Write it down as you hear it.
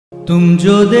तुम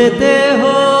जो देते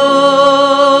हो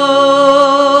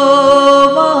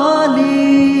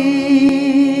मालिक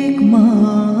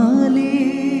मालिक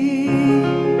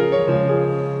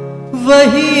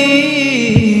वही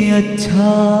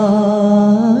अच्छा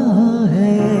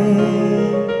है।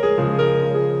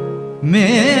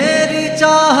 मेरी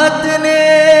चाहत ने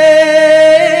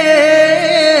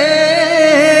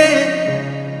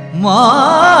मारा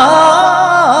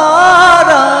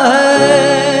है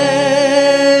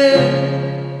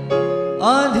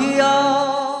आंधिया।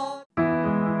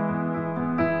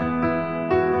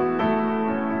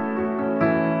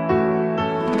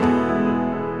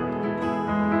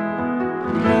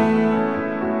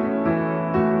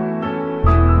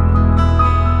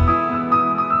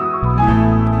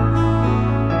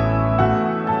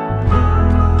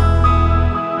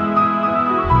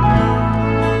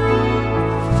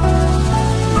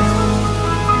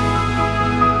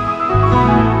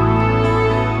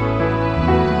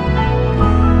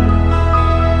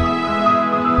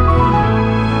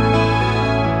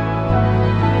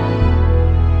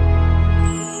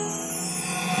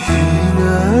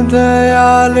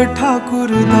 दयाल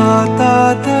ठाकुर दाता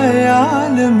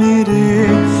दयाल मेरे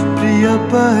प्रिय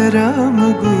परम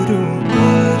गुरु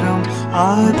परम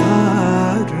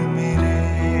आधार मेरे।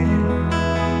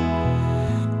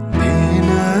 दीन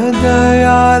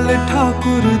दयाल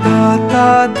ठाकुर दाता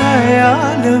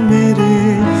दयाल मेरे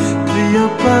प्रिय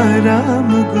परम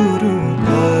गुरु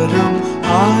परम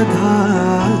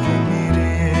आधार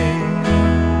मेरे।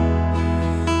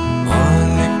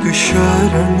 मालिक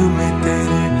शरण में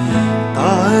तेरे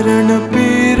तारण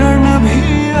पीरण भी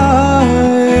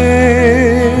आए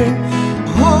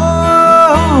हो।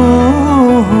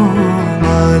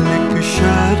 मालिक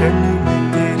शरण में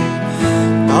तेरे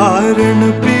तारण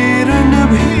पीरण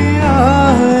भी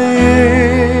आए।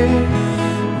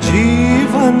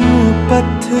 जीवन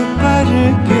पथ पर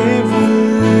केवल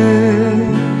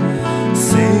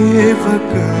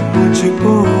सेवक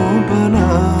मुझको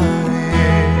बनाए।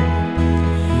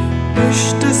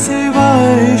 इष्ट सेवा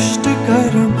इष्ट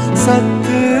कर्म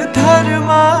सत्य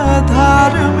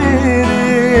धर्माधार मेरे।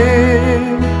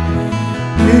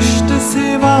 इष्ट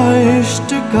सेवा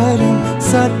इष्ट कर्म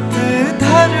सत्य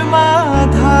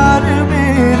धर्माधार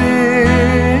मेरे।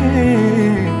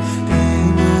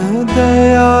 दीन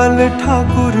दयाल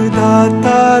ठाकुर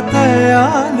दाता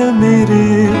दयाल मेरे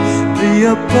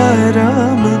प्रिय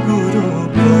परम गुरु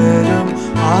परम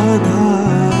आधार।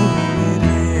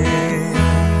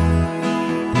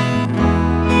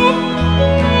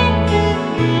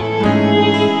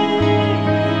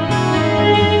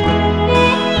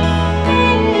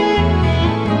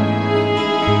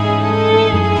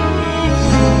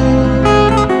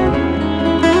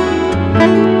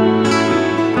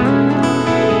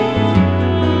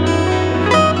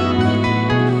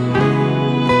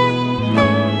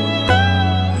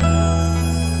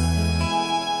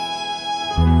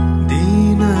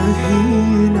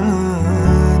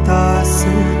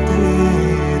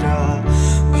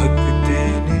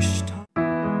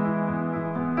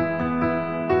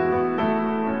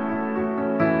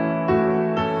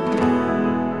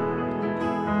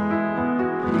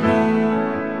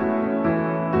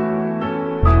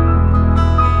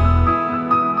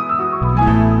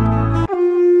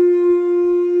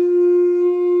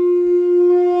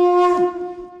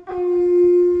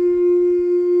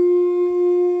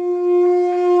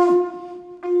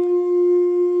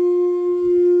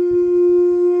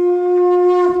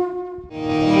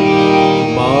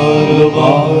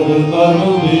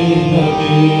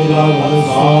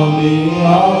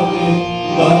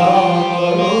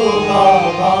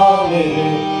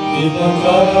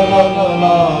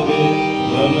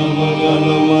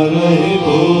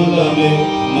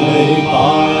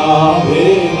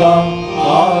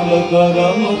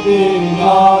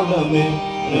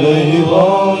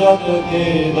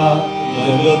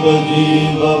 जगत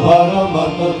जीव भर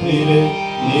मत फिरे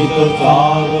नित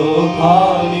चारो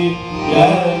खाली।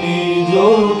 ज्ञानी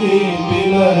जोगी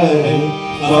पिल रहे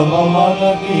सब मन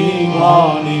की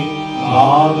वाणी।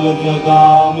 भाग जगा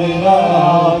मेरा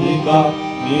राधिका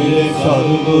मिले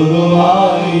सदगुरु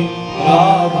आई।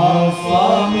 राधा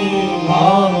स्वामी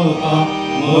धाम का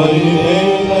मोहि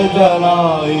भेद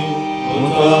जनाई।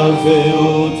 ऊंचा से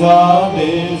ऊंचा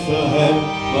देश है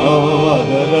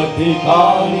भवदर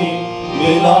ठिकानी।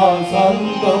 बिना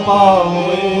संत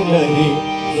पावे नहीं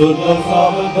सुध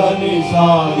शब्द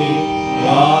निशानी।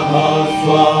 राधा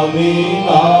स्वामी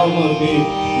नाम की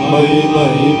मई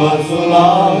मई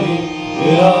बसुलाई।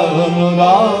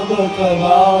 अनुराग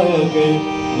चलाय के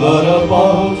घर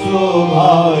पहुँचो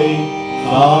भाई।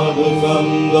 साधु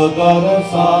संग कर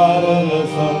सार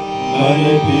रस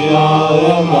मैंने पिया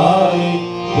भाई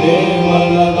प्रेम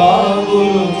लगा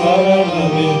गुरु चरण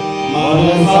में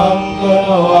मन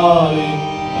संकरवाई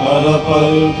कर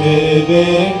पल खेदे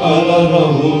कल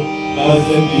रहू कस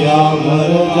किया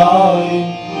घर जाई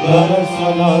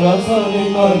दर्शन रस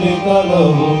निकल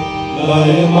हो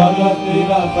गए मन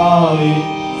तिरताई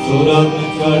सूरत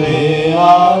चढ़े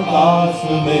आकाश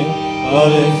में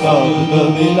करे शब्द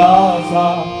विलासा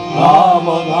धाम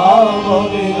धाम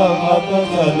निरखत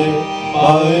चले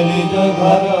पावे निज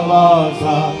घर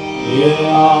वासा ये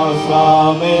आशा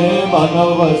में मन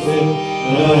बसे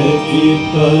रहे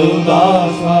चित्त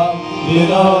उदासा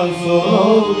बिना सुनो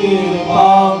कृपा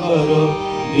करो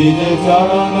निज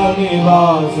चरण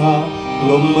निवासा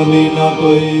तुम बिना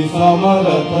कोई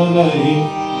समर्थ नहीं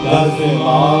जैसे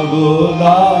मांगो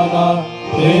दाना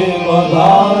प्रेम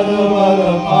धार वर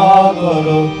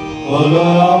पागरो बोलो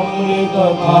अमृत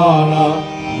खाना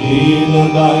दीन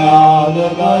दयाल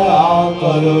दया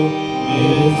करो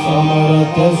मेरे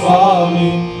समर्थ स्वामी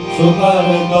शुकर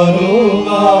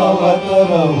करूँगा वत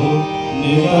रहूं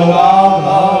निज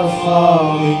राधा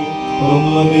स्वामी तुम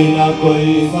बिना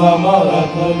कोई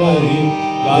समर्थ नहीं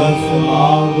जस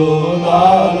मांगो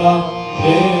दाना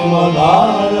प्रेम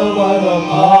धार वर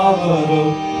पागरो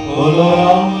बोलो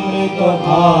अमृत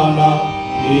खाना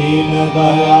दीन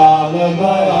दयाल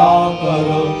दया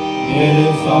करो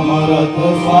मेरे समर्थ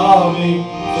स्वामी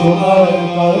सुकर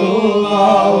करूँगा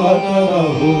वत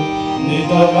रहूं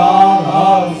निज राधा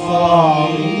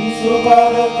स्वामी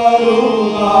सुकर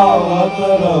करूँगा वत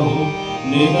रहूं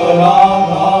निज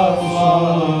राधा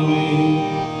स्वामी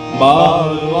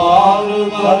बार बार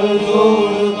कर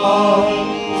जोड़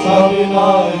कर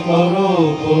सविनय करो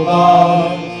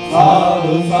पुकार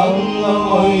साधु संग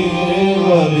मोहि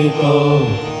रेवलित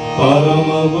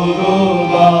परम गुरु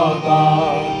दाता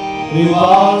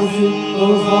कृपा सिंधु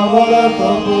समर्थ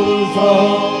पुरुष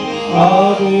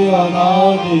आदि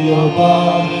अनादि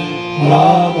अपार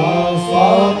राधा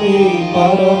स्वामी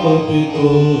परम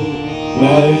पितु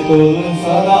मैं तुम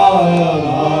सदा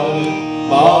आधार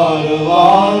बार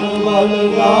बार बल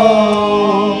जाओ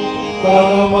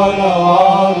कर्म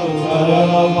नवार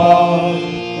शरण पार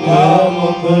क्या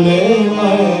मुखले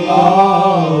मैं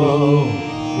गाओ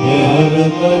यह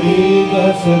करी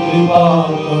दस कृपा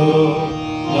करो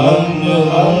धन्य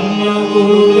धन्य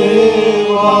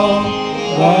गुरुदेवा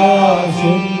दया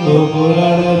सिंधु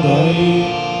पुरण धरी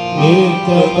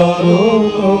नित्य करो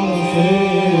तुम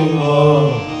सेवा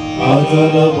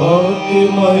अचल भक्ति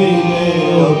मई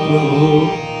देव प्रभु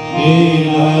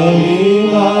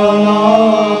दीनानाथ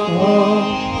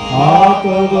हाथ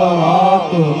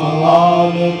हाथ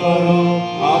मवान करो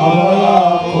अभया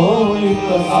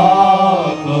कोनित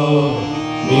साथ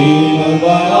दीन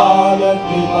दयाल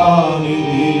कृपा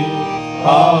निधि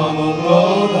काम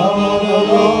क्रोध मद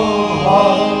लोभ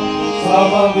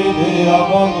सब विधि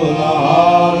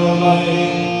अवगुणहार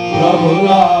मैं प्रभु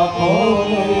राखो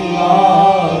मेरी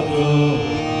लाज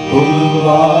तुम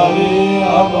द्वारे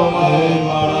अब मैं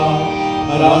बड़ा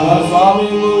राधा स्वामी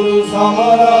गुरु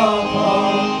समर्थ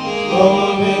तुम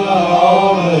बिना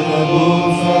और न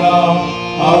दूसरा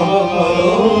अब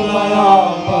करो नया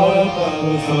पर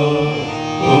तरसो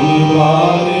तुम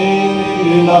द्वारे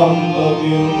विलंब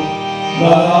क्यों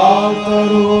दया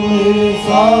करो मेरे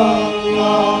साया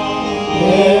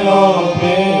तेरो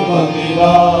प्रेम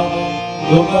विराग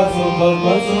दुख सुख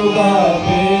सुख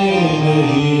पे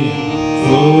नहीं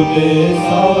छूटे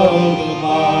सब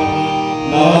मार्ग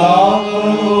दया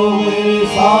करो मेरे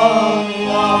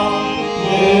साया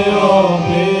तेरो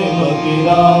प्रेम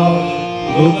विराग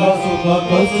दुख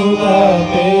सुख सुख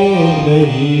पे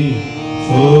नहीं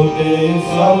छूटे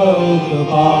सब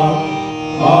मार्ग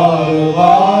बार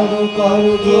बार कर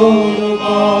जोड़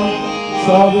कर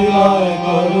सविनय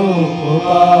करो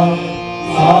पुकार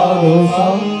साधु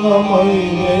संग मई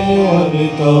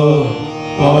देवनित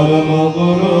परम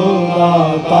गुरु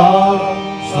दातार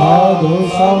साधु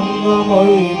संग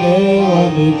मई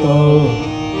देवनित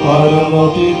परम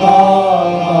पिता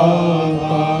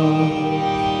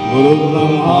गुरु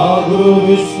ब्रह्मा गुरु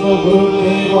विष्णु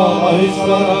गुरुदेव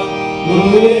महेश्वर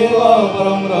गुरुदेव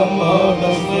परम ब्रह्म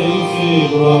तस्मै श्री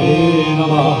गुरवे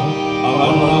नमः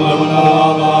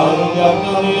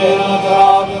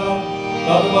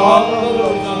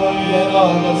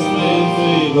तस्मै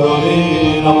श्री गुरवे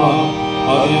नमः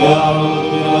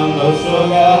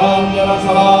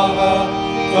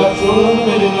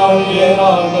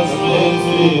तस्मै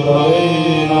श्री गुरवे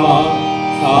नमः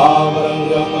स्थावरं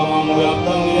जपमं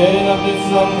व्याप्तं येन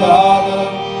कृष्णं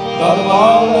जराधरं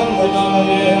तद्भावं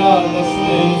भजनेन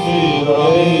तस्मै श्री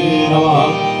गुरवे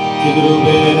नमः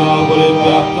चिद्रूपेण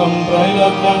पुलिव्याप्तं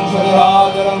त्रैलोक्यं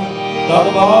सचराचरं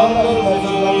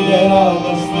तद्भागवतसंगमेन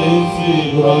तस्मै श्री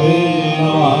गुरवे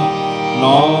नमः न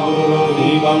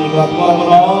गुरुरधिकं ब्रह्म न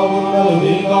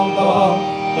गुरुरधिकं तपः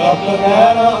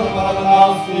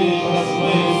तत्त्वज्ञानपरमनास्ति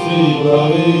तस्मै श्री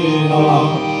गुरवे नमः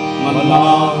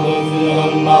मन्नाथो श्री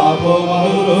जगन्नाथो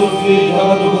मधुरो श्री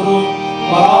जगद्गुरु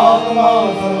महात्मा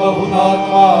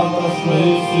सर्वभूतात्मा तस्मै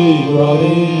श्री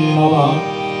गुरवे नमः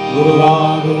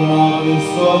गुरुरागुरुणा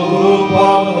विश्व गुरु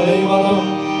परमदैवतं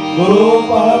गुरु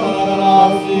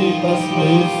परमनास्ति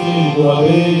तस्मै श्री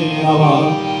गुरवे नमः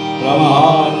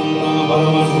ब्रह्मानन्दं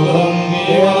परमसुखदं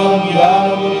केवलं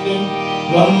ज्ञानमूर्तिं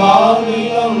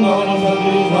ब्रह्मातीतं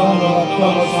गगनसदृशं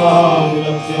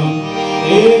रत्नमस्यादिलक्ष्यम्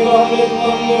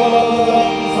एकमेकं केवलं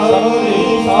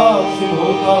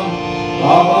सर्वदेशाक्षिभूतं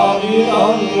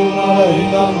भावातीतं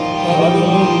गुणरहितं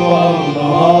सद्गुरुं त्वां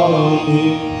नमामि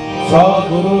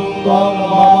सद्गुरुं त्वां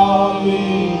नमामि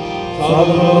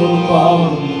सद्गुरुं त्वां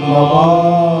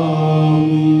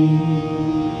नमामि।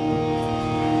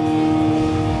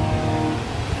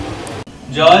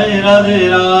 जय राधे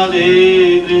राधे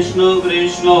कृष्ण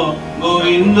कृष्ण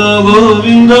गोविंद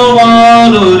गोविंद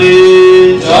बोलो रे।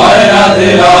 जय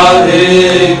राधे राधे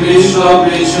कृष्ण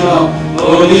कृष्ण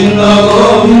गोविंद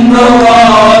गोविंद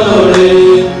बोलो रे।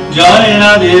 जय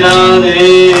राधे राधे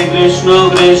कृष्ण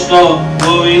कृष्ण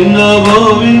गोविंद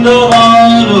गोविंद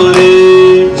बोलो रे।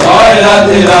 जय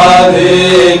राधे राधे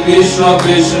कृष्ण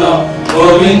कृष्ण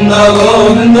गोविंद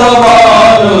गोविंद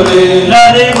बोलो रे।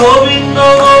 राधे गोविंद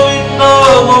गोविंद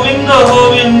गोविंद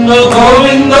गोविंद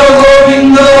गोविंद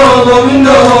गोविंद गोविंद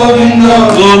गोविंद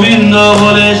गोविंद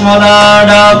बोले सदा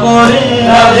डाको रे।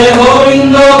 राधे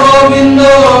गोविंद गोविंद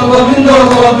गोविंद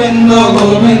गोविंद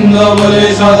गोविंद बोले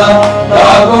सदा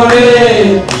डाको रे।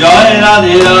 जय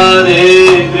राधे राधे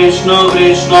कृष्ण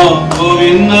कृष्ण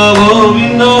गोविंद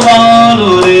गोविंद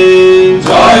बोलो रे।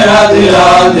 जय राधे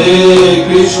राधे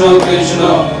कृष्ण कृष्ण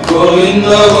गोविंद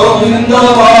गोविंद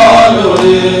बोलो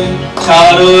रे।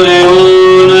 ছাড়ো রে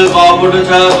মন কপট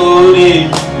চাতুরি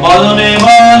বদনে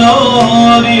বলো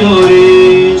হরি হরি।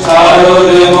 ছাড়ো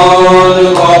রে মন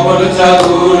কপট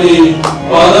চাতুরি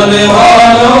বদনে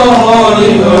বলো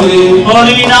হরি হরি।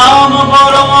 হরি নাম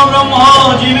পরম ব্রহ্ম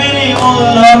জীবেরই মূল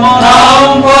ধর্ম। নাম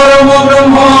পরম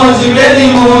ব্রহ্ম জীবেরই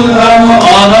মূল ধর্ম।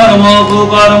 অধর্ম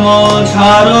কুকর্ম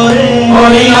ছাড়ো রে।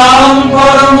 হরি নাম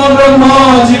পরম ব্রহ্ম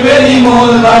জীবেরই মূল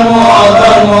ধর্ম।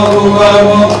 অধর্ম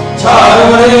কুকর্ম ছাড়ো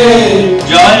রে।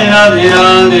 জয় রাধে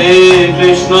রাধে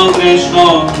কৃষ্ণ কৃষ্ণ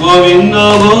গোবিন্দ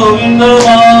গোবিন্দ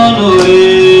বলো রে।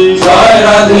 জয়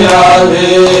রাধে রাধে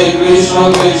কৃষ্ণ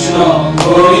কৃষ্ণ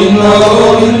গোবিন্দ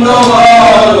গোবিন্দ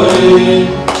বলো রে।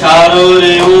 ছাড়ো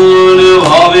রে মূল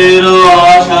ভবের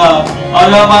আশা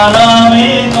অজপা নামে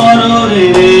করো রে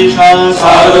রেশা।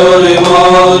 ছাড়ো রে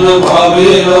মন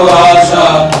ভবের আশা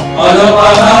অজপা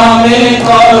নামে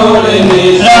করো রে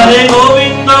নেশা। রাধে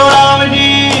গোবিন্দ নামটি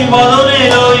বদনে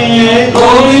লইয়ে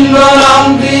গোবিন্দ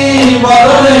নামটি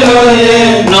বদনে লইয়ে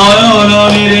নয়ন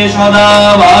নীরে সদা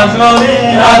ভাসরে।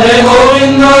 রাধে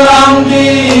গোবিন্দ নামটি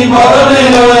বদনে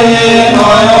লইয়ে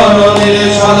নয়ন নীরে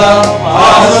সদা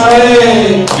ভাসরে।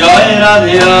 জয়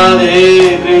রাধে রাধে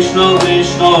কৃষ্ণ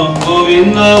কৃষ্ণ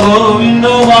গোবিন্দ গোবিন্দ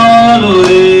বলো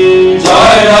রে।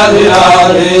 জয় রাধে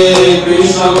রাধে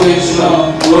কৃষ্ণ কৃষ্ণ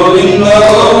গোবিন্দ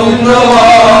গোবিন্দ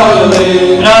বলো রে।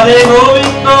 রাধে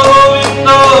গোবিন্দ গোবিন্দ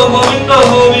গোবিন্দ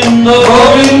গোবিন্দ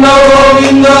গোবিন্দ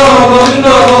গোবিন্দ গোবিন্দ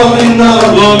গোবিন্দ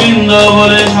গোবিন্দ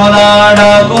বলে সদা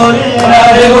ডাকো রে।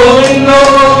 রাধে গোবিন্দ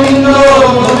গোবিন্দ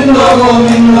গোবিন্দ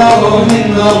গোবিন্দ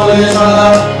গোবিন্দ বলে সদা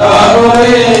ডাকো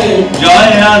রে।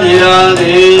 জয় রাধে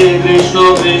রাধে কৃষ্ণ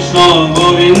কৃষ্ণ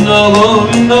গোবিন্দ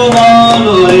গোবিন্দ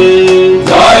বলো রে।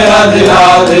 জয় রাধে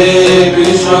রাধে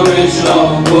কৃষ্ণ কৃষ্ণ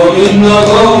গোবিন্দ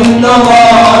গোবিন্দ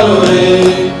বলো রে।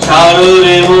 ছাড়ো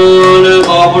রে মন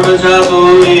কপট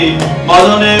চাতুরি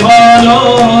বদনে বলো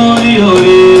হরি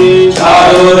হরি।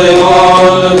 ছাড়ো রে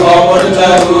মন কপট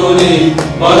চাতুরি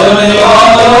বদনে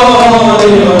বলো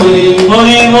হরি হরি।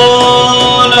 হরি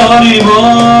বল হরি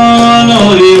বল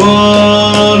হরি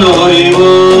বল হরি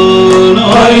বল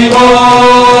হরি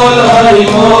বল হরি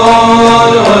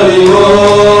বল হরি বল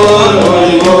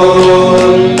হরি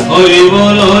বল। হরি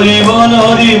বল হরি বল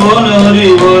হরি বল হরি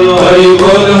বল হরি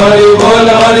বল হরি বল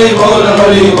হরি বল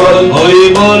হরি বল। হরি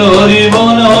বল হরি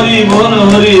বল হরি বল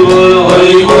হরি বল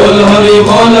হরি বল হরি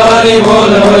বল হরি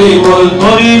বল হরি বল।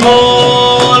 হরি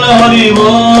বল হরি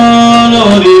বল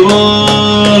হরি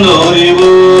বল হরি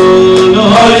বল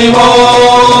হরি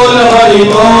বল হরি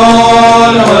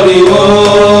বল হরি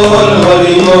বল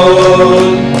হরি বল।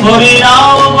 হরি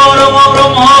নাম পরম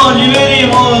ব্রহ্ম জীবেরই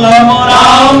মূল ধর্ম।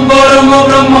 নাম পরম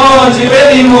ব্রহ্ম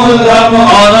জীবেরই মূল ধর্ম।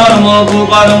 অধর্ম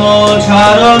কুকর্ম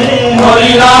ছাড়ো রে।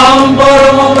 হরি নাম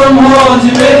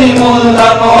নির্মূল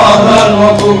ধর্ম অধর্ম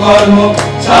কুকর্ম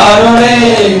ছাড়রে।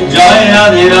 জয়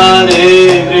রাধে রাধে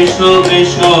কৃষ্ণ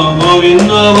কৃষ্ণ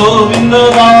গোবিন্দ গোবিন্দ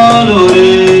বলো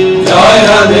রে। জয়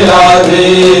রাধে রাধে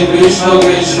কৃষ্ণ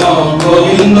কৃষ্ণ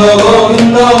গোবিন্দ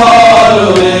গোবিন্দ বলো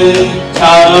রে।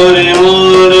 ছাড়ো রে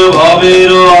মোর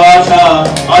ভবের আশা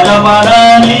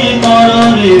অজপারানি করো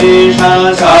রে রেশা।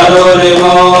 ছাড়ো রে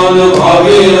মন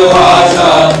ভবের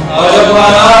আশা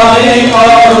অজপারানি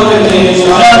করো রে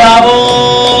রেশা। রাধা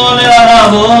বল রাধা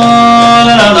বল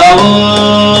রাধা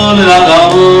বল রাধা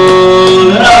বল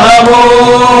রাধা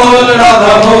বল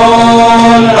রাধা বল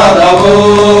রাধা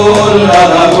বল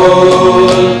রাধা বল।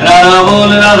 রাধা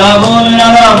বল রাধা বল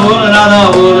রাধা বল রাধা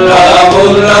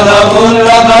বল রাধা বল রাধা বল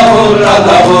রাধা বল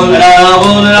রাধা বল। রাধা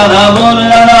বল রাধা বল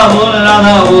রাধা বল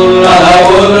রাধা বল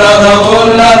রাধা বল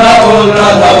রাধা বল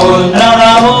রাধা বল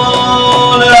রাধা বল।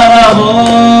 রাধা বল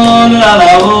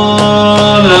রাধা বল রাধা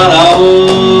বল রাধা বল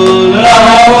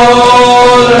রাধা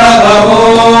বল রাধা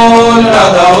বল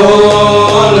রাধা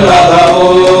বল রাধা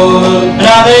বল।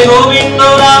 রাধে গোবিন্দ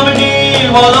নামটি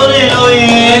বদলে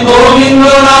লয়ে গোবিন্দ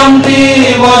নামটি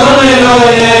বদলে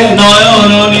লয়ে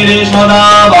নয়ন নীরে সদা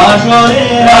বাসরে।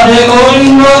 রাধে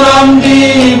গোবিন্দ নামটি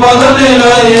বদলে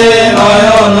লয়ে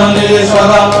নয়ন নীরে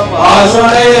সদা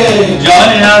বাসরে।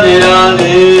 জয় রাধে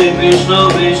রাধে কৃষ্ণ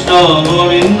কৃষ্ণ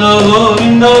গোবিন্দ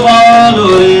গোবিন্দ বলো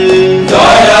রে।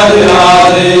 জয় রাধে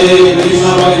রাধে কৃষ্ণ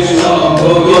কৃষ্ণ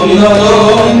গোবিন্দ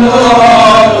গোবিন্দ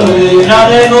বলো রে।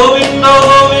 রাধে গোবিন্দ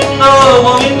গোবিন্দ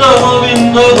গোবিন্দ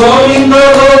গোবিন্দ গোবিন্দ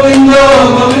গোবিন্দ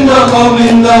গোবিন্দ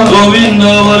গোবিন্দ গোবিন্দ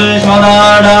বলে সদা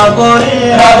ডাকরে।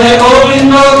 রাধে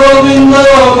গোবিন্দ গোবিন্দ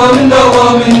গোবিন্দ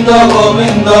গোবিন্দ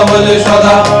গোবিন্দ বলে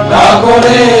সদা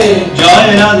ডাকরে। জয়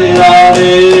রাধে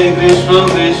রাধে কৃষ্ণ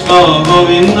কৃষ্ণ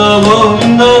গোবিন্দ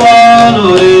গোবিন্দ বলো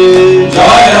রে।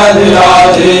 জয় রাধে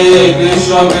রাধে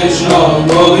কৃষ্ণ কৃষ্ণ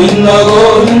গোবিন্দ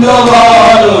গোবিন্দ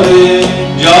বলো রে।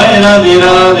 জয় রাধে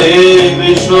রাধে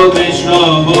কৃষ্ণ কৃষ্ণ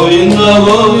গোবিন্দ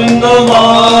গোবিন্দ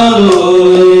বলো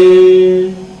রে।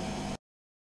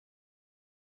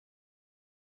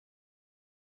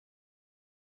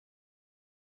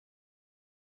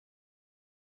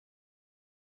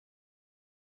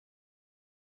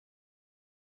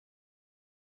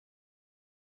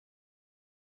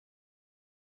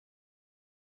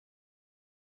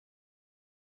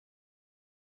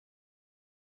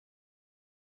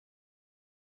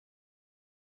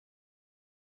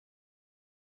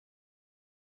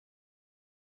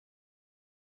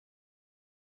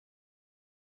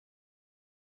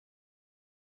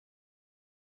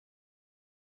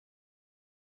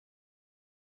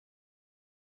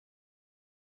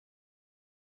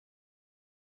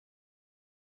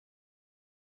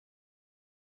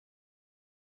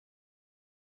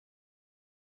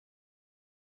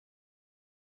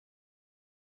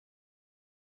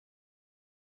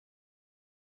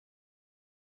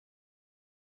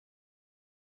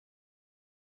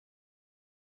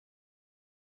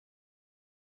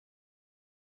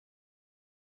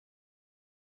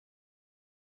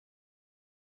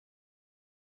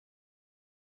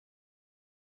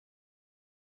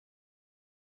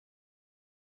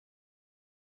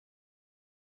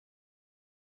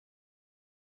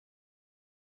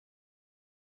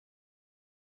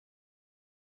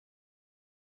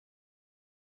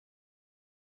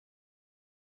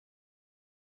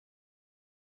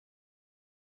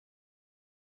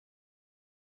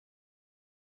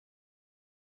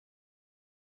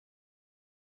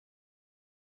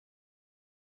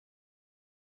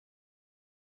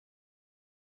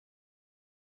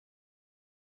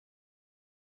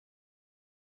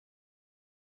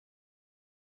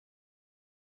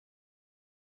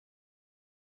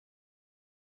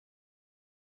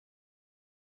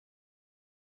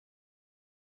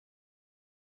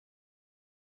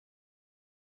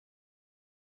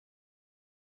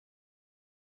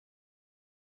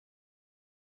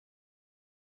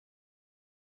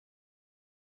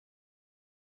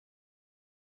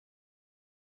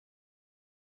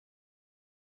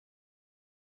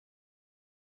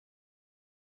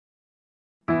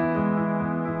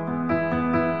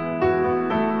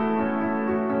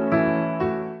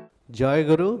 জয়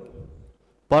গুরু।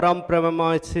 পরম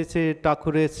প্রেমময় শ্রী শ্রী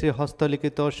ঠাকুরের শ্রী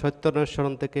হস্তলিখিত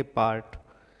সত্যন্বেষণ থেকে পাঠ।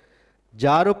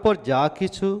 যার উপর যা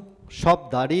কিছু সব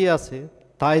দাঁড়িয়ে আছে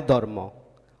তাই ধর্ম,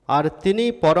 আর তিনি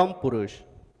পরম পুরুষ।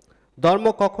 ধর্ম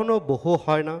কখনো বহু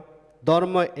হয় না,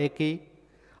 ধর্ম একই,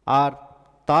 আর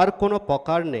তার কোনো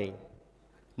প্রকার নেই।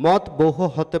 মত বহু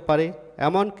হতে পারে,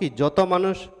 এমনকি যত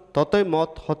মানুষ ততই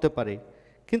মত হতে পারে,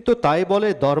 কিন্তু তাই বলে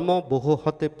ধর্ম বহু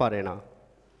হতে পারে না।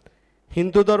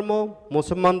 হিন্দু ধর্ম,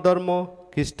 মুসলমান ধর্ম,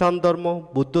 খ্রিস্টান ধর্ম,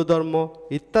 বুদ্ধ ধর্ম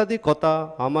ইত্যাদি কথা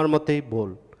আমার মতেই ভুল।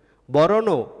 বরং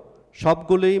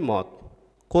সবগুলোই মত,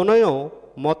 কোনোও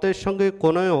মতের সঙ্গে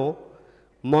কোনোও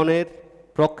মনের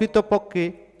প্রকৃতপক্ষে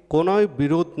কোনো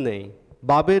বিরোধ নেই।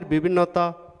 ভাবের বিভিন্নতা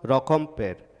রকম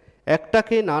পের,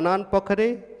 একটাকে নানান প্রকারে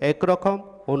একরকম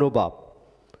অনুভব।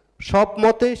 সব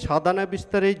মতে সাধনা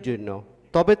বিস্তারের জন্য,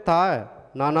 তবে তা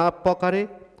নানা প্রকারে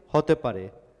হতে পারে,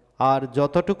 আর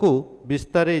যতটুকু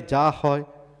বিস্তারে যা হয়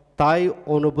তাই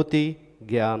অনুভূতি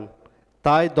জ্ঞান,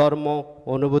 তাই ধর্ম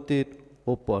অনুভূতির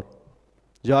উপর।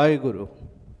 জয় গুরু।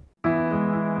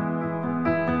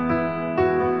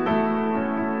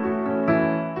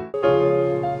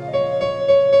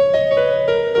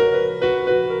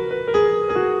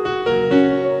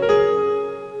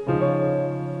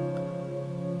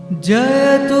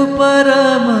 जयतु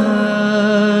परम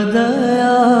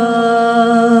दयाल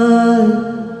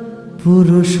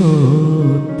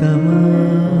पुरुषोत्तम,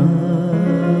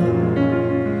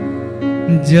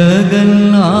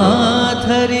 जगन्नाथ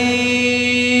हरि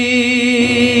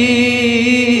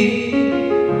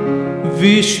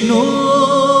विष्णु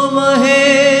महेश्वर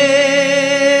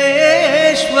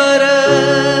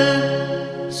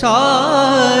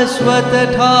शाश्वत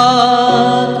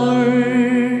ठाकुर,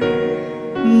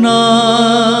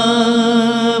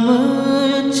 नाम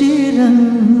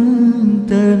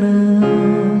चिरंतन।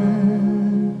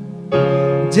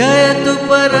 जयतु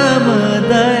परम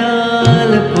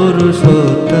दयाल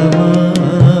पुरुषोत्तम,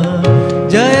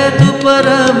 जयतु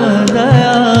परम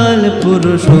दयाल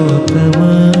पुरुषोत्तम,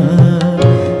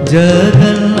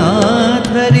 जगन्नाथ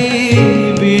हरि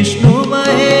विष्णु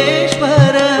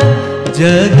महेश्वर,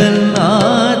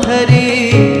 जगन्नाथ हरि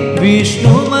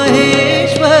विष्णु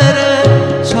महेश्वर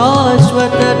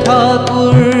शाश्वत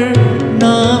ठाकुर,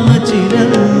 नाम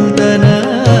चिरंतन।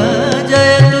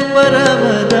 जयतु परम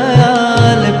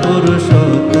दयाल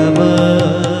पुरुषोत्तम,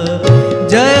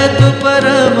 जयतु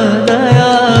परम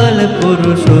दयाल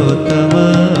पुरुषोत्तम।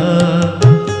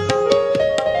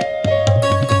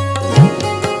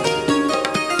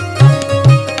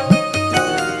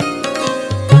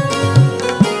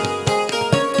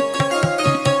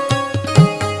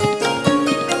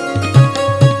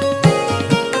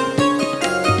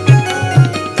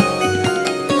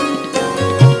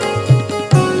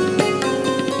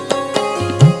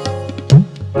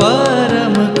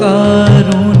 परम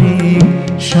कारुणिक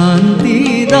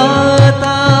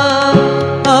शांतिदाता,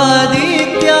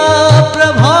 आदित्य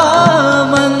प्रभा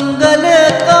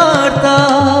मंगलकर्ता,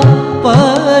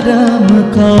 परम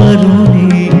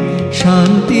कारुणिक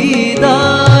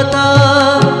शांतिदाता,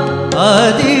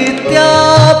 आदित्य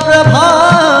प्रभा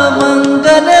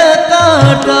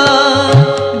मंगलकर्ता,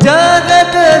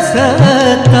 जगत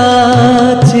सत्ता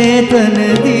चेतन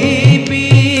दीपी,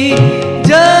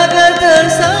 जगत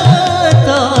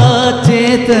सत्ता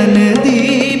चेतन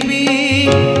दीपी,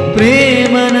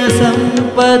 प्रेमन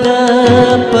संपद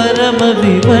परम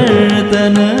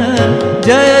विवर्तन।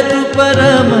 जयतु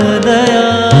परम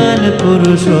दयाल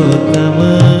पुरुषोत्तम,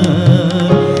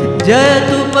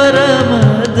 जयतु परम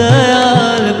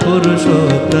दयाल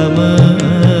पुरुषोत्तम,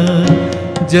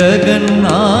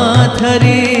 जगन्नाथ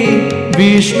हरि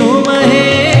विष्णु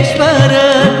महेश्वर,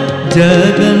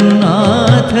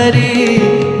 जगन्नाथ हरि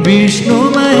विष्णु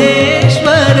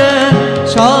महेश्वर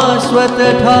शाश्वत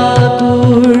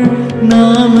ठाकुर,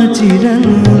 नाम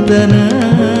चिरंतन।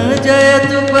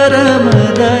 जयतु परम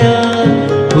दयाल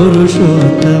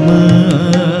पुरुषोत्तम।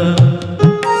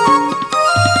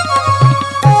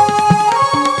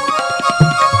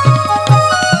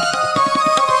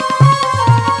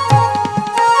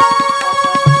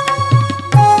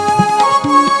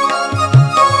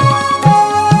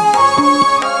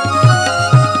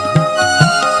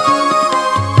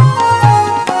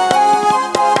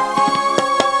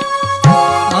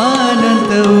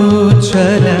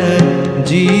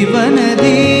 जीवन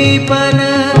दीपन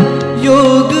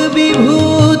योग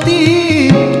विभूति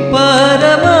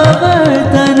परम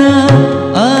वर्तन,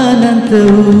 अनंत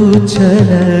उच्छल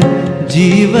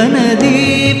जीवन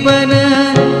दीपन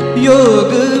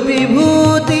योग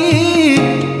विभूति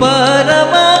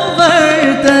परम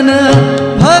वर्तन,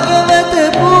 भगवत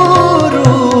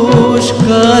पुरुष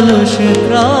कलुष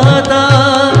त्राता,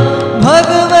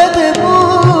 भगवत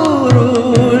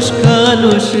पुरुष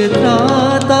कलुष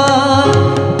त्राता,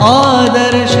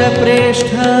 आदर्श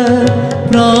प्रेष्ठ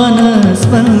प्राण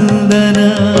स्पंदन,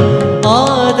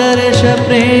 आदर्श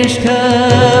प्रेष्ठ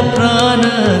प्राण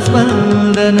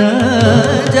स्पंदन।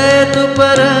 जयतु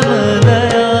परम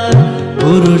दयाल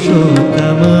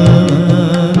पुरुषोत्तम,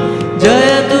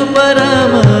 जयतु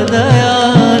परम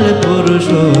दयाल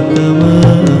पुरुषोत्तम,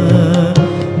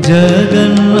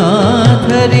 जगन्नाथ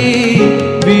हरि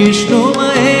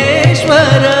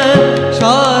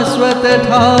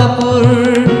ठाकुर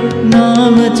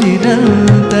नाम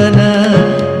चिरंतन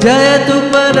जयतु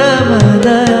परम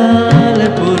दयाल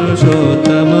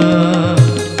पुरुषोत्तम।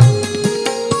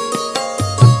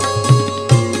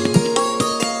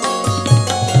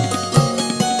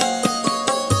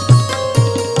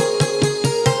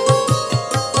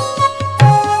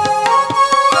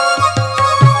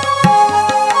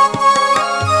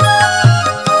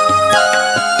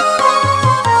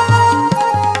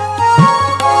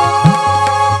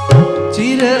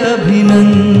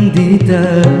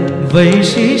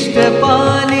 वैशिष्ट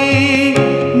पाली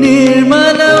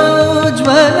निर्मल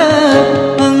उज्ज्वल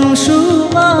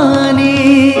अंशुमानी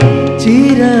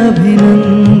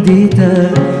चिराभिनंदित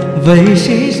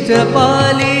वैशिष्ट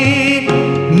पाली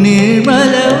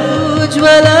निर्मल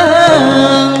उज्ज्वल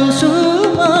अंशुमानी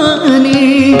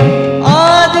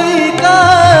आदि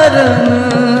कारण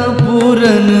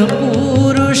पूरन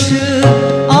पुरुष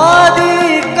आदि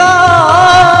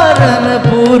कारण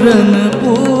पूरन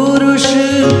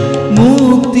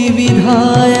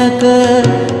विधायक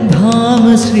धाम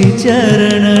श्री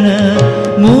चरणन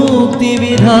मुक्ति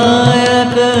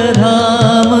विधायक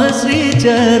धाम श्री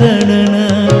चरणन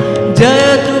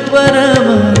जयतु परम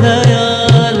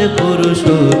दयाल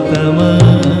पुरुषोत्तम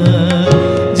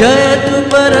जयतु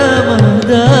परम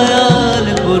दयाल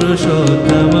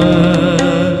पुरुषोत्तम।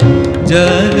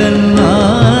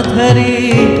 जगन्नाथ हरि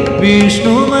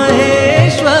विष्णु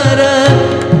महेश्वर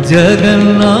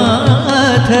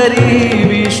जगन्नाथ हरि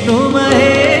विष्णु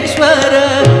महेश्वर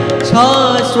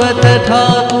शाश्वत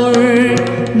ठाकुर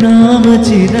नाम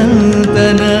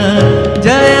चिरंतन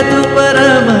जयतु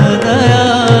परम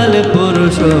दयाल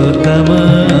पुरुषोत्तम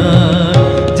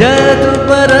जयतु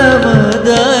परम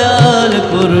दयाल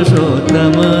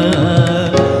पुरुषोत्तम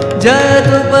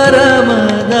जयतु परम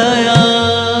दयाल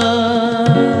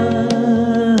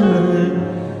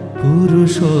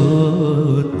पुरुषोत्तम।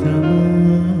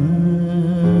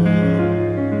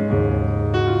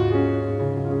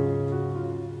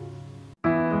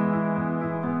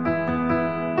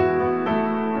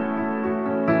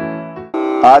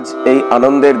 आज এই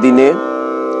আনন্দের দিনে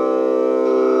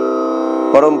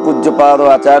পরম পূজ্যপাদ ও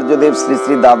আচার্যদেব শ্রী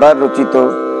শ্রী দাদার রচিত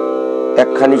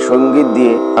একখানি সঙ্গীত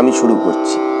দিয়ে আমি শুরু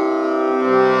করছি।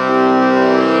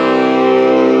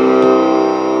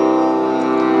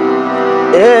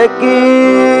 একই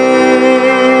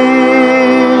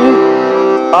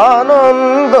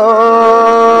আনন্দ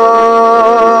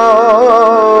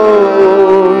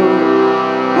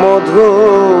মধু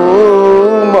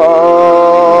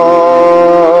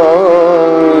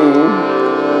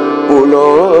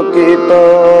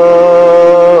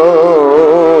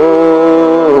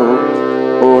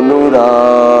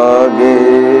অনুরাগে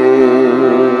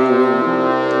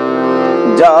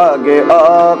জাগে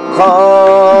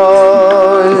অক্ষয়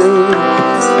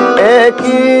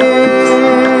একই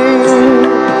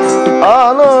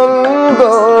আনন্দ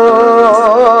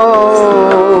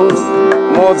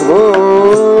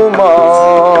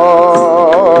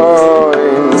মধুময়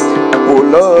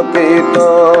পুলকিত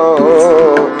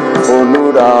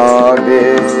অনুরাগে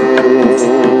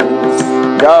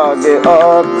জাগে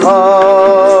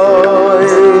অক্ষয়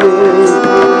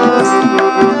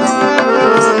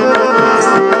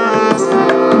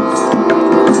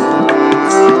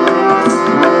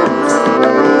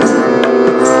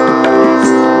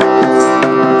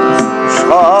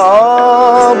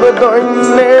সব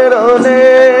দৈন্যের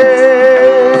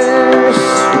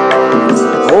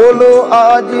হলো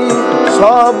আজি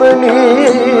সব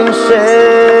নিঃশেষ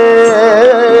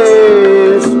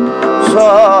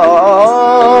সব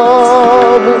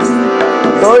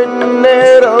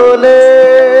দৈন্যের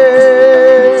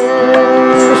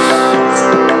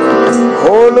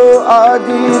হলো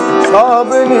আজি সব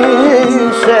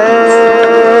নিঃশেষ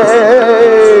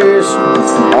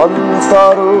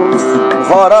অন্তর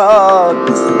ভরা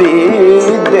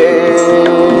বিদ্বেষ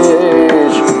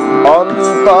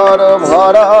অন্তর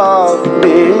ভরা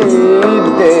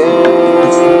বিদ্বেষ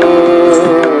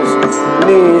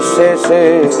নিঃশেষে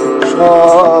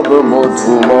সব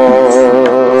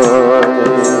মধুময়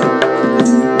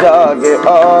জাগে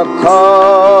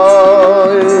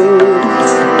অক্ষয়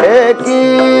একই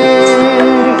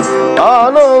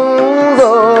আনন্দ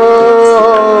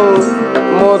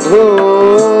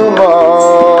মধুময়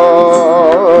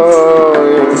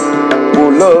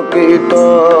পুলকিত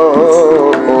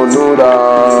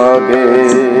অনুরাগে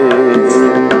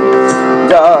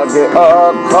জাগে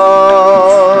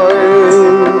অক্ষয়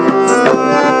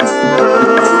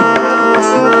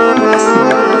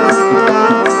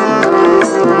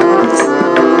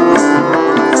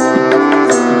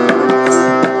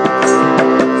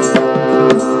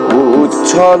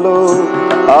উচ্ছল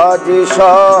আজ আজি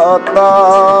সত্তা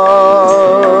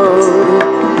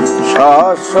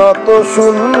শাশ্বত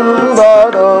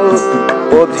সুন্দর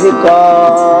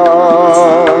অধিকার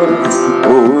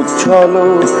উচ্ছল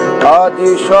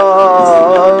আজি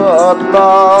সত্তা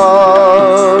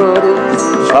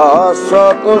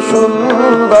শাশ্বত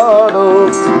সুন্দর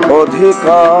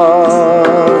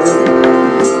অধিকার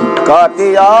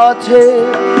কাটিয়াছে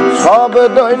সব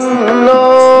দৈন্য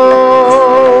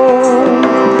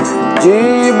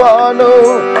জীবন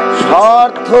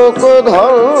সার্থক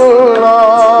ধন্য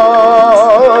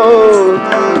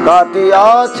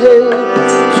কাটিয়াছে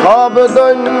সব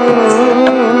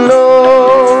দৈন্য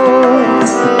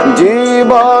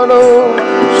জীবন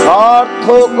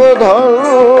সার্থক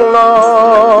ধন্য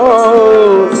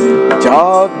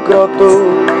জাগ্রত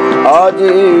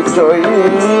আজি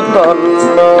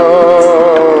চৈতন্য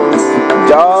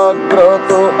জাগ্রত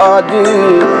আজি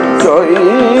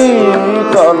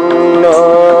চৈতন্য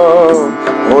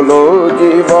হলো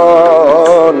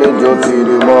জীবন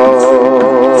জ্যোতির্ময়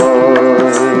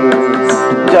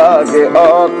জাগে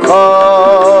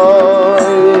অক্ষয়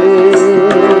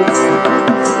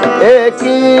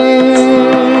একই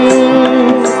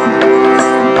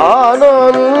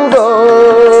আনন্দ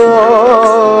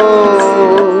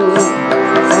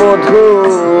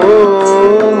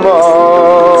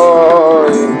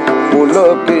মধুময়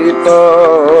পুলকিত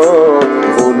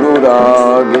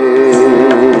অনুরাগে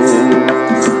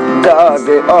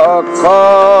জাগে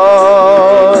অক্ষয়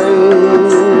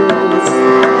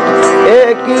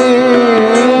একই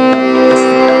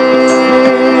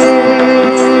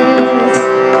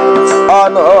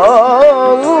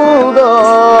আনন্দ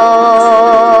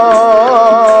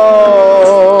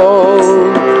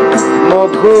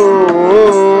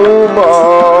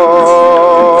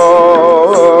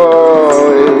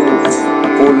মধুময়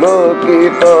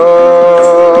পুলকিত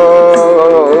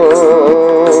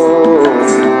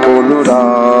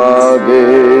অনুরাগে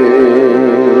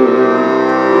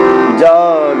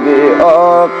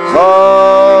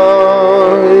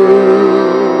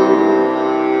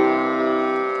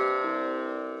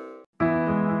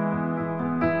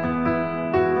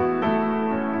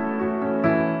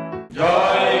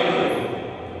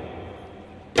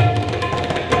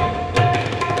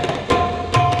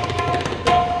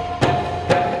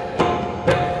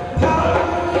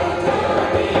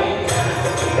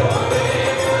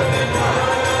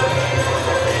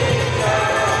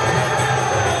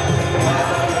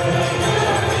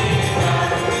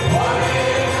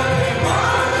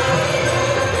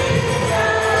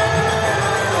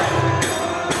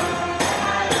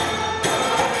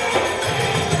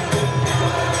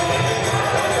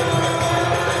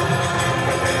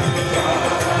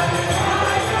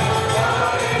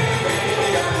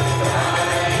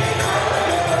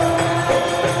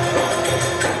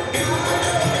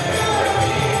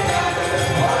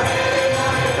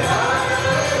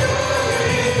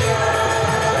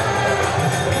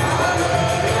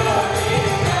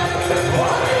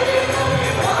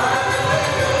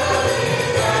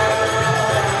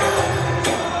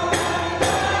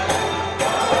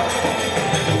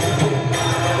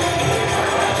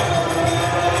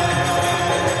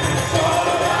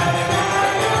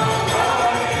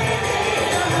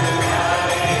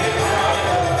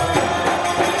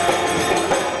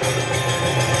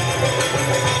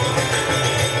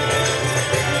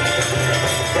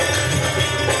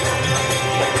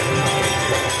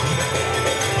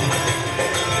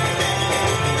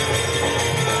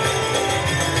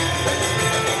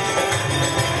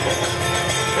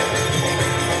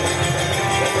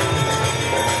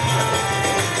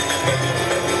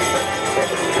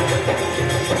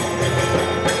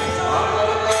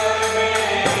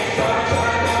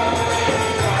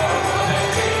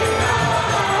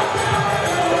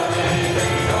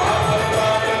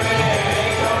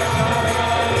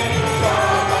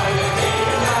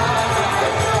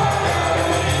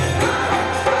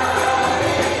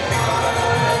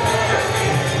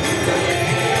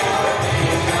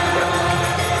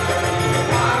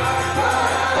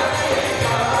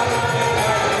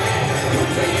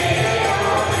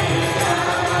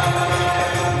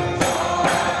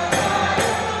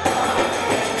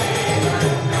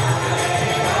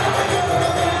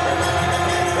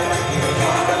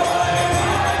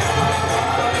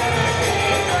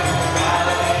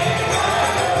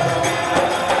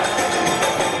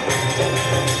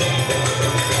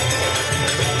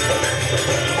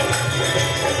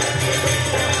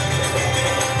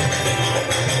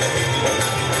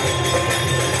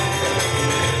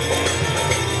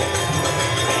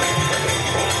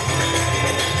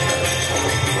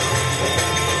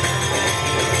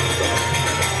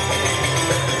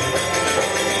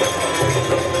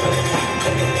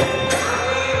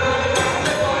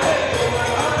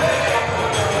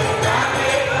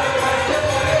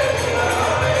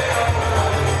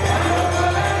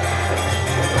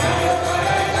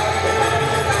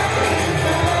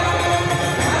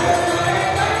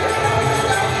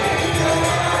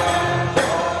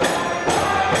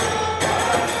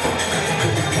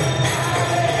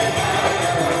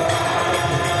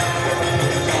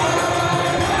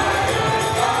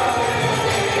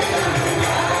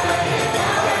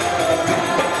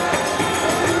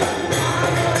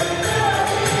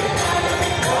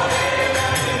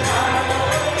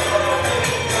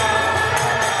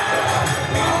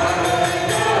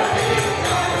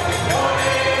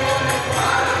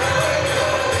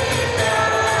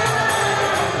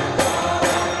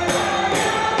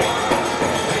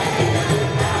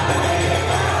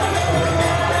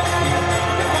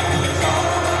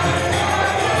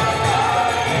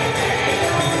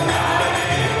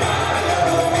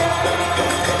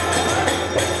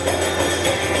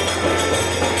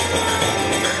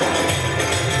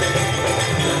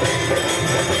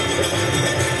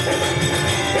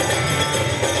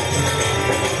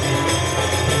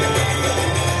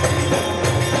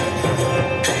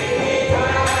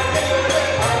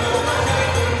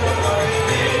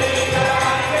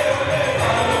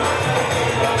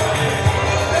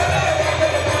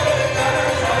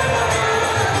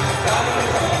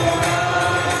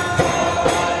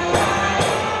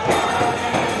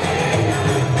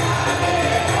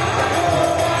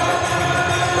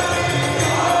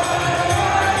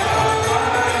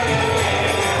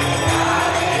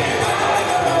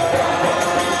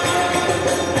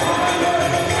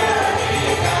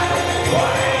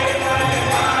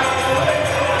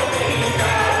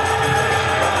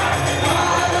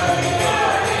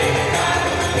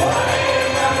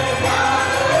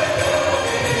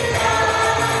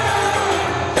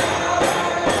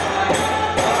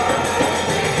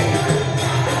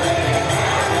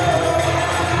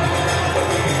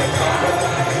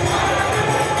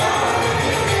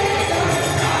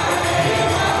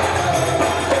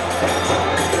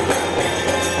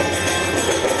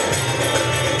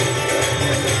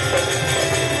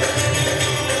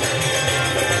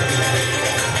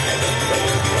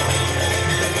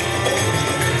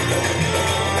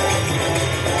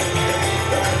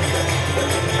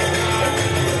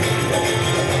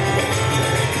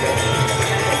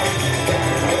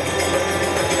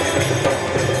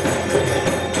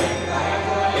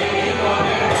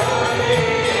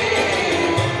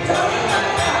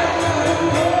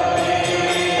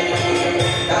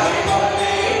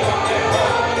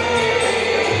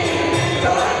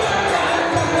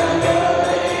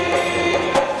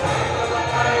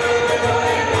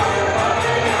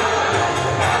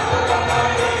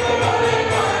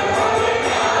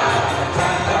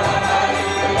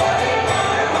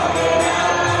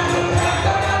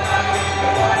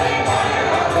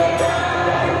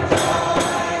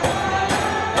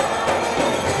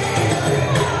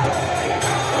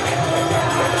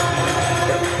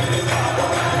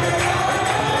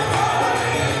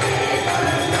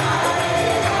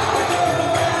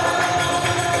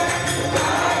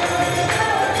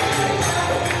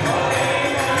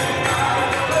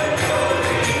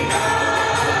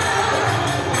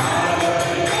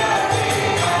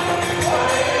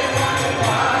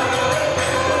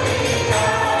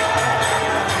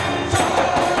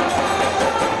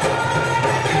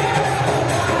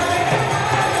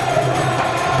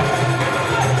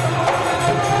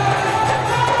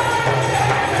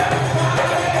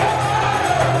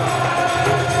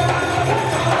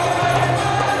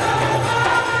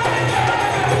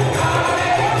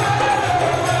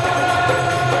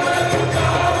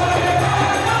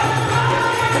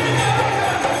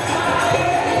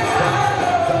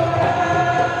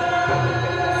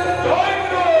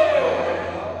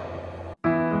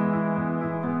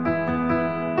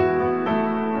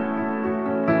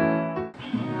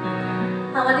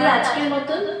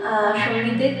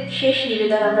সঙ্গীতের শেষ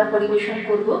নিবেদন আমরা পরিবেশন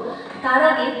করব। তার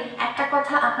আগে একটা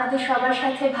কথা আপনাদের সবার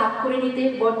সাথে ভাগ করে নিতে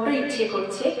বড্ড ইচ্ছে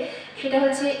করছে, সেটা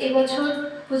হচ্ছে এবছর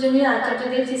পূজনীয়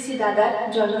আচার্যদেব শ্রী দাদার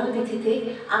জন্মতিথিতে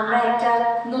আমরা একটা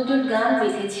নতুন গান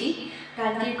বেঁধেছি।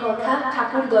 গানটির কথা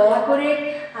ঠাকুর দয়া করে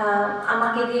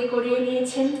আমাকে দিয়ে করিয়ে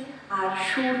নিয়েছেন, আর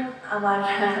সুর আমার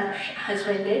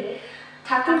হাজব্যান্ডের।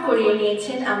 ঠাকুর করিয়ে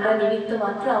নিয়েছেন, আমরা নিমিত্ত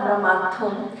মাত্র, আমরা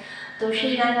মাধ্যম। তো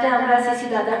সেই গানটা আমরা শ্রী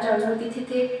দাদার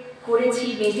জন্মতিথিতে করেছি,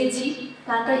 বেঁধেছি।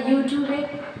 গানটা ইউটিউবে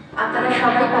আপনারা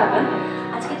সবাই পাবেন।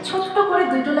 আজকে ছোট্ট করে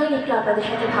দুটো লাইন একটু আপনাদের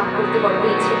সাথে ভাগ করতে বড্ড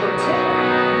ইচ্ছে করছে।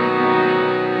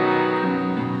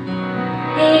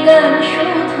 এই গান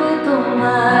শুধু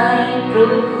তোমায়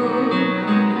প্রভু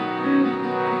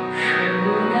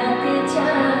শোনাতে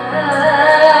চাই,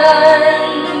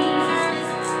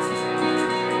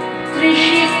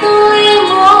 তৃষিত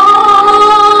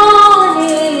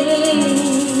মনে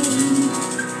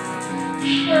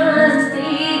শান্তি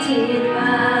যে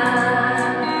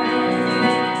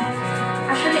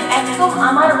আসলে একদম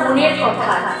আমার মনের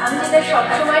কথা। আমি যেটা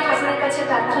সবসময় ঠাকুরের কাছে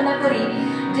প্রার্থনা করি,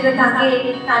 যেটা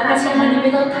তার কাছে আমার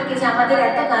নিবেদন থাকে, যে আমাদের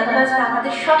এত গান বাজনা,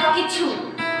 আমাদের সবকিছু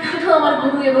শুধু আমার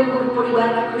গুরু এবং গুরু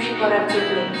পরিবারকে খুশি করার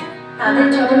জন্য। তাদের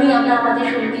চরণেই আমরা আমাদের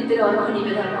সঙ্গীতের অর্ঘ্য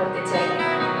নিবেদন করতে চাই।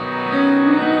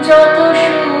 যত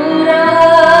সুরা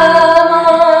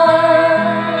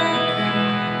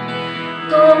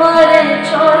তোমার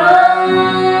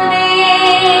চরণে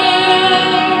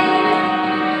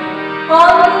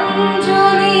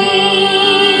অঞ্জলি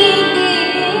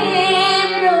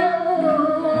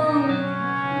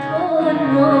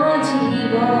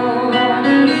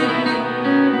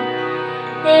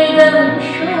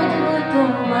শুধু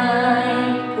তোমায়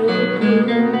প্রভু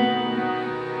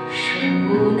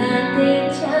শোনাতে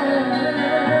চাই।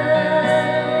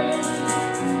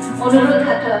 অনুরোধ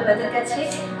থাকলো আপনাদের কাছে,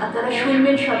 আপনারা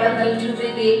শুনবেন সবাই। ইউটিউবে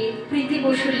গিয়ে প্রীতি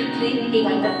বসু লিখলে এই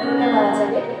গানটা পুরোটা পাওয়া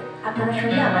যাবে, আপনারা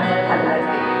শুনলে আমাদের ভালো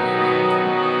লাগবে।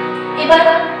 এবার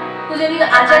পূজনীয়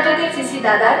আচার্যদেব শ্রী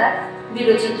দাদার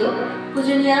বিরচিত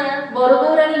পূজনীয়া বড়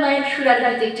বৌরানী মায়ের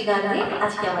সুরাগৃত একটি গান দিয়ে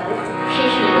আজকে আমাদের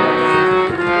শেষ নিবেদন।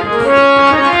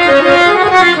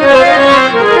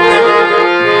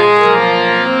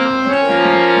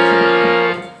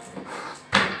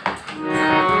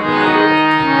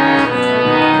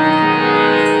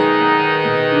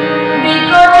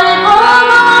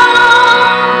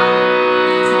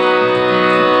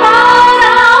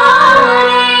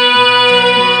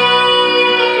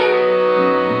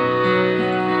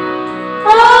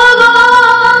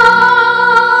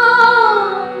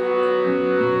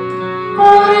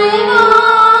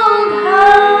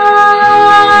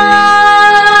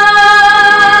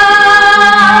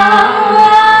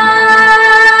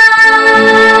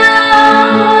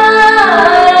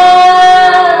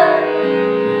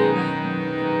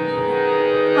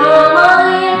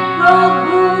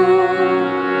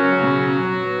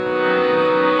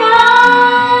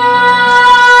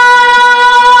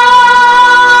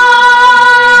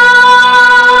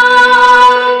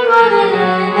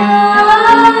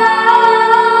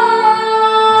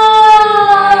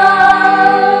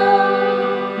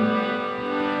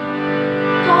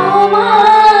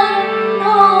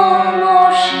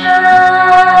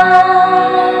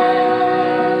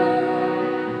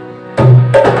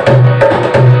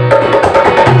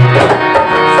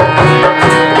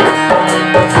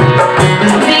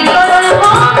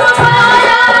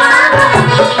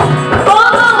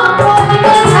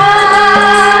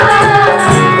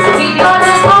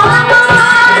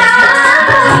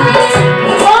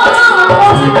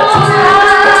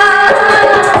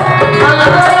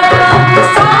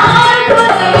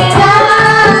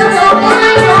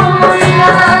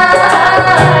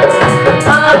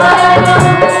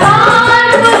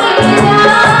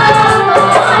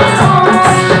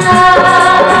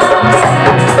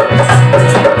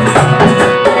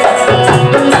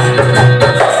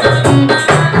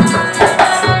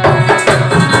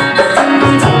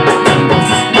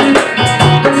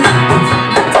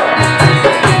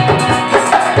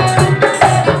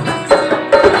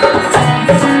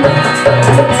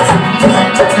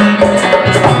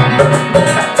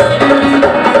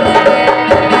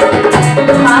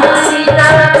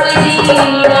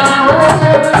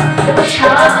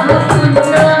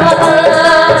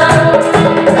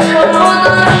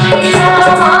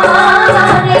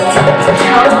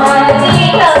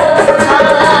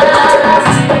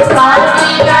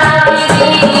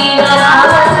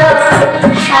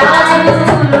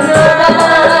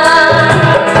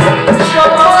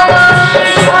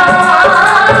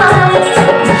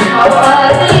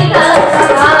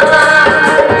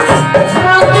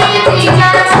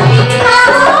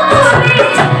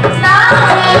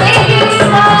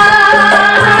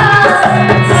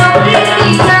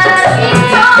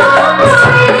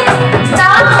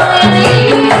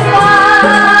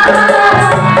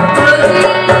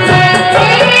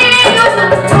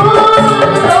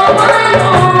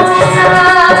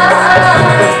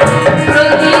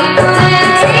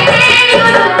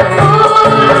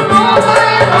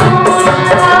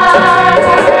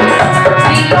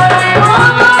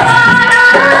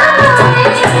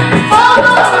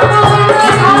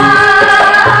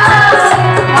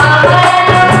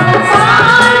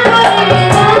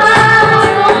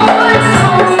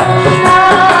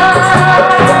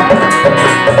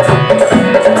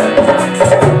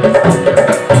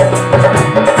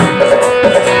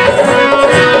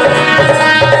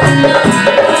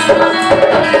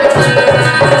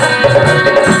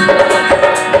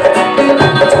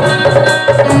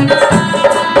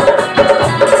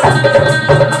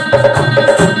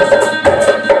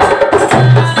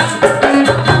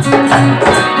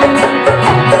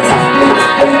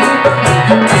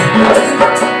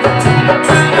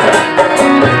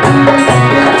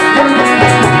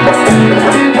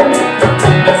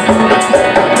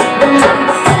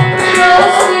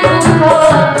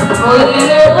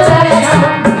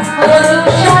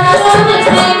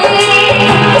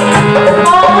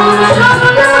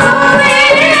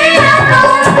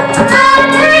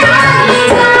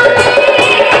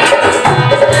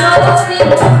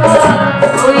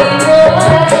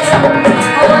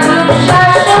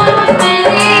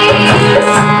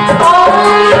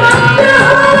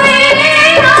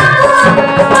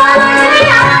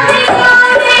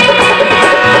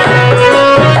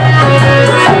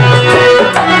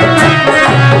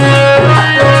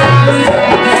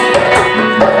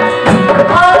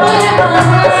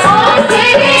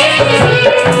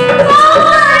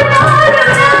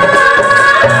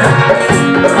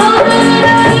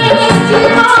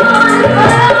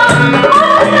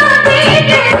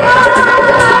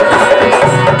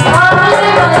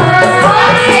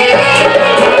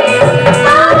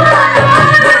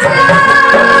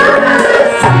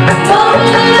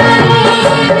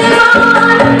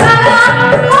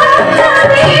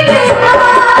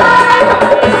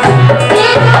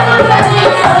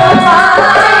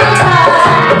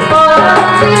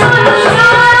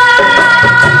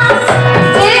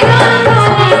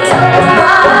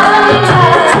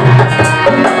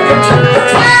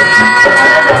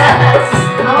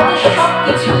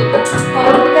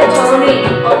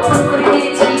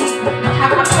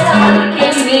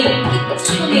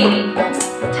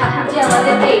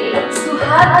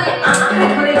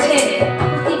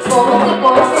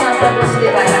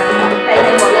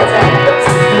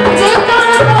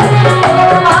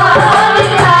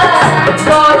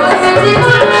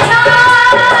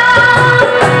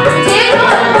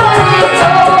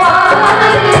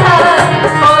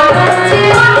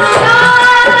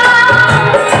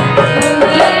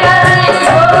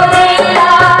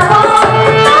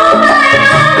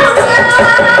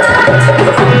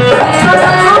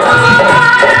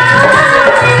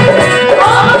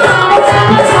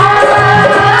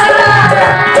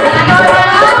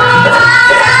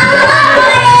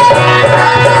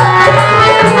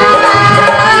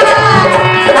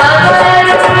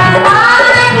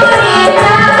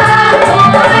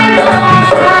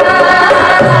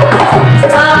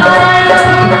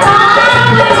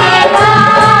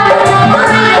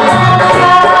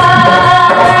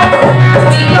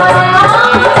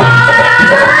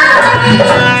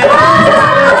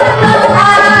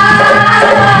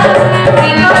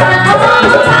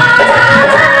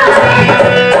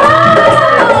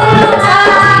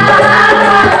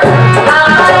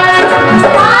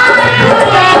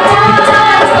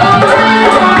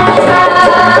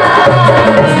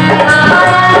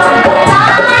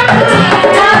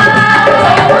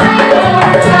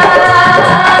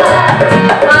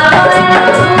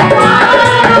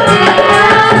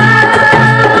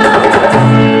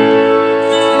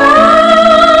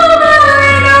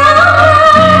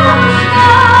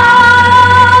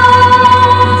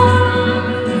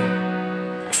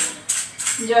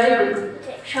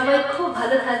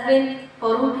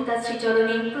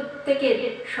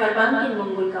 সর্বাঙ্গীন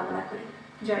মঙ্গল কামনা করি।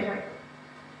 জয় জয়।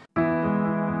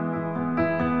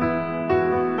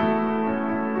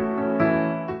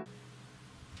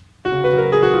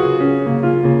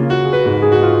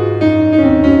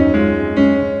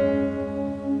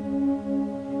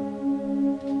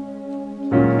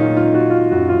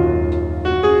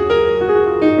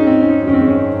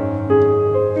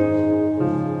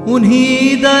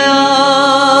 उन्हीं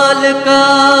दयाल का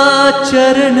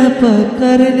चरण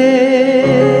पकड़ ले,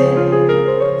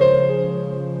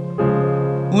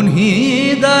 उन्हीं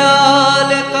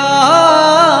दयाल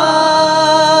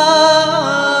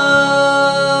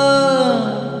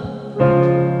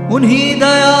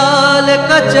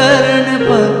का चरण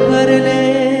पकड़ ले।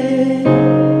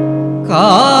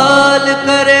 काल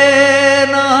करे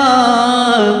ना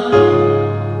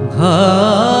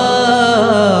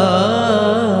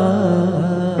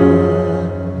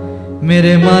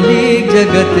मेरे मालिक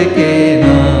जगत के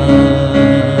नाम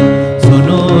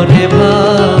सुनो रे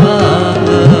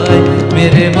भाई,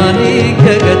 मेरे मालिक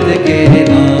जगत के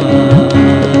नाम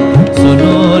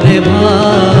सुनो रे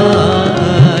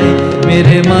भाई,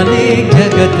 मेरे मालिक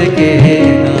जगत के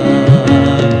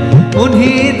नाम।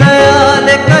 उन्हीं दयाल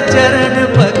का चरण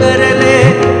पकड़ ले,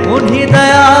 उन्हीं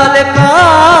दयाल का,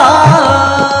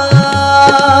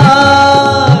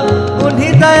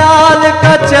 उन्हीं दयाल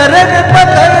का चरण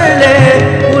पकड़ ले,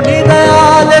 उन्हीं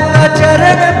दयाल का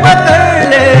चरण पकड़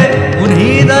ले,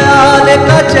 उन्हीं दयाल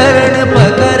का चरण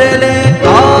पकड़ ले।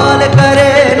 काल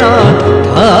करे ना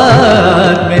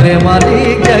हाथ मेरे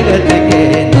मालिक जगत के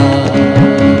नाम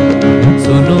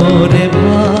सुनो रे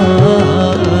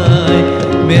भाई,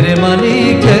 मेरे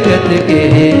मालिक जगत के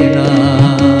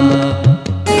नाम।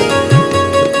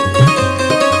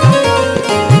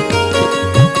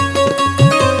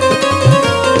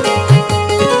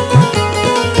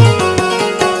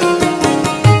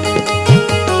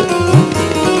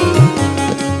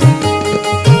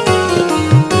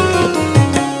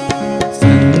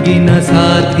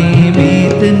 साथी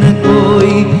मीत न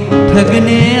कोई,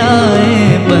 ठगने आए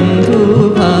बंधु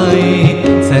भाई।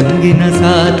 संगी न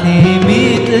साथी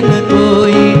मीत न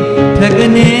कोई,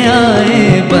 ठगने आए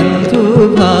बंधु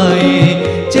भाई।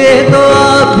 चेतो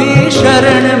अभी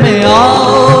शरण में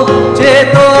आओ,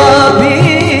 चेतो अभी,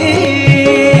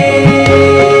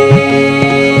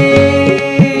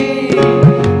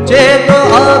 चेतो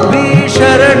अभी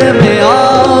शरण में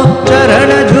आओ। चरण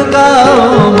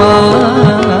झुकाओ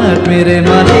मात, मेरे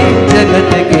मालिक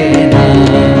जगत के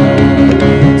नाथ।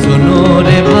 सुनो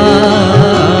रे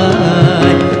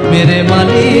भाई, मेरे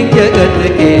मालिक जगत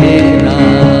के नाथ।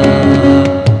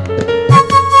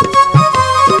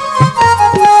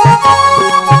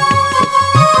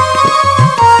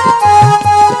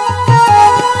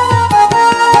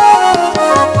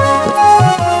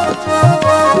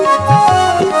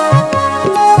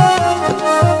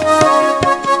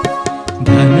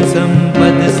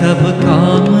 सब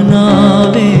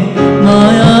कामनावे,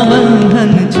 माया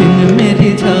बंधन छिन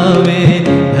मेरी जावे।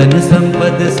 धन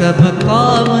संपद सब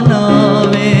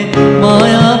कामनावे,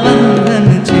 माया बंधन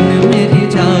छिन मेरी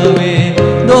जावे।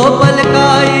 दो पल का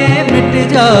ये मिट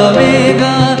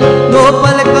जावेगा, दो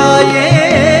पल का ये,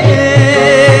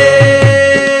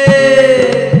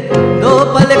 दो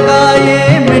पल का ये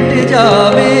मिट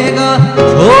जावेगा।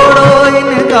 छोड़ो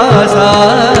इनका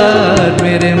साथ,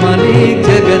 मेरे मालिक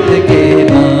जगत के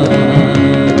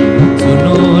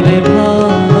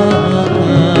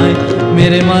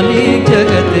मेरे मालिक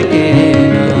जगत के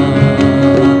नाथ।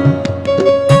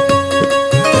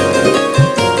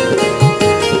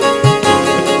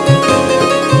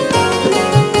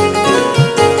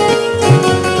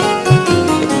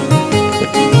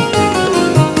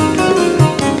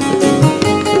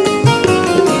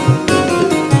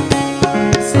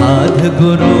 साध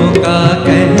गुरु का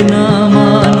कहना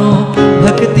मानो,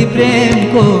 भक्ति प्रेम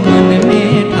को मन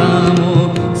में ठामो।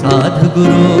 साध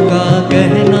गुरु का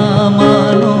कहना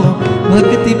मानो,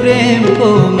 भक्ति प्रेम को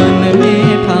मन में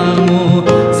ठामो।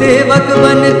 सेवक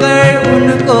बनकर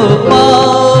उनको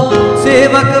पाओ,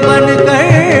 सेवक बनकर,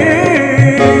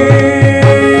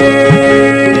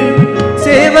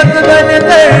 सेवक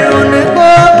बनकर उनको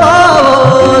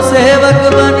पाओ। सेवक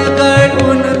बनकर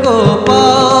उनको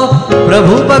पाओ,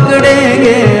 प्रभु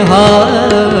पकड़ेंगे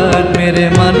हाथ, मेरे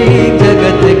मालिक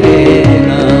जगत के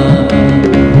नाथ।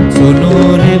 सुनो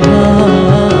रे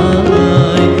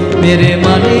भाई, मेरे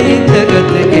मालिक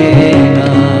जगत के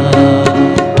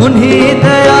नाथ। उन्हीं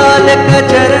दयाल का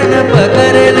चरण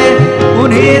पकड़ ले,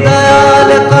 उन्हीं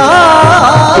दयाल का,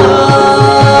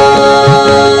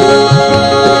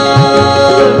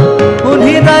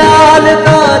 उन्हीं दयाल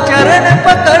का चरण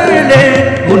पकड़ ले,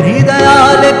 उन्हीं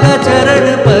दयाल का चरण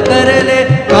पकड़ ले।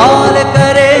 काल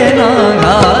करे ना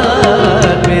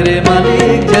घात, मेरे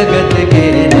मालिक जगत के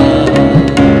नाथ।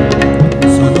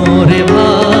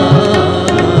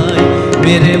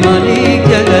 मेरे मालिक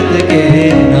जगत के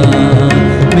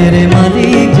नाथ, मेरे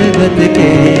मालिक जगत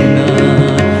के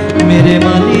नाथ, मेरे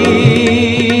मालिक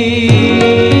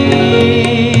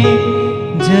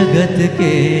जगत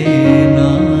के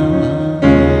नाथ।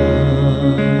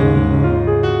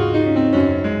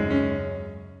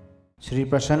 श्री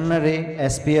प्रसन्न रे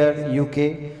एसपीआर यूके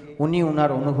उनी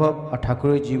उनार अनुभव और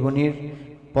ठाकुरेर जीवनीर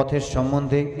पथेर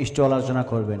सम्बन्धे इष्ट आलोचना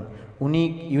करबेन। उनी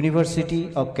यूनिवर्सिटी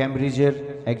ऑफ कैम्ब्रिजेर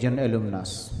एकजन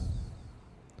एलुमनास।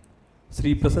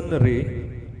 Sree Prasanna Ray,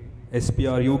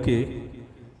 SPR UK,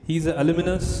 he is an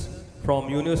alumnus from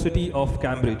University of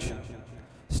Cambridge,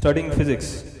 studying physics,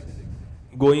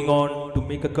 going on to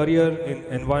make a career in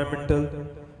environmental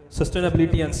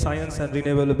sustainability and science and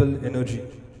renewable energy.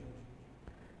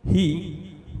 He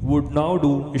would now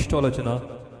do Ishtalachana.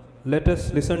 Let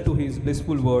us listen to his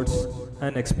blissful words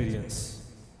and experience.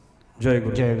 Jai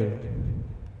Guru. Jai Guru.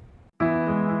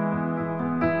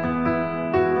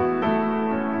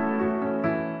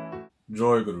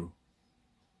 Joy Guru.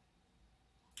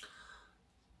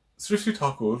 Sree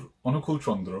Thakur, Anukul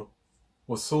Chandra,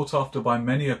 was sought after by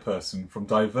many a person from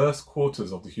diverse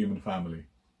quarters of the human family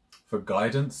for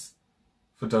guidance,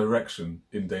 for direction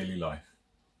in daily life.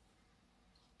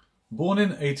 Born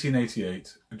in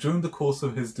 1888, during the course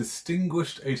of his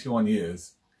distinguished 81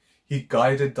 years, he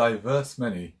guided diverse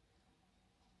many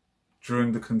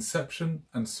during the conception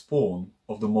and spawn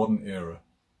of the modern era.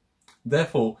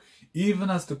 Therefore, even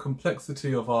as the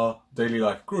complexity of our daily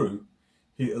life grew,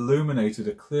 he illuminated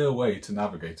a clear way to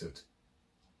navigate it,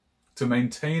 to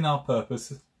maintain our purpose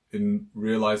in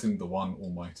realizing the One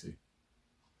Almighty.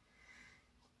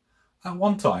 At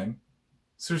one time,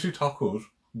 Sree Thakur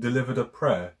delivered a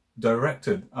prayer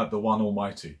directed at the One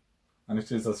Almighty, and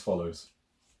it is as follows.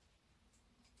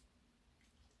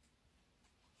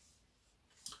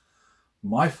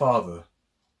 My Father,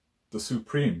 the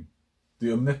Supreme,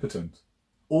 the Omnipotent,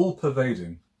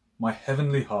 all-pervading, my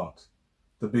heavenly heart,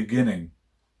 the beginning,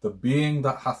 the being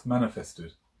that hath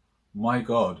manifested, my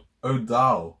God, O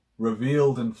thou,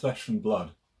 revealed in flesh and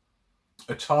blood,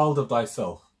 a child of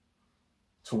thyself,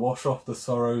 to wash off the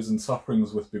sorrows and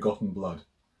sufferings with begotten blood.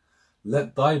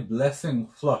 Let thy blessing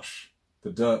flush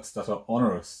the dirts that are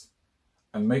onerous,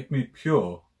 and make me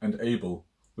pure and able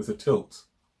with a tilt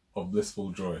of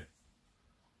blissful joy.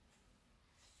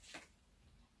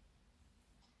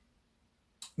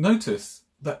 Notice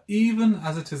that even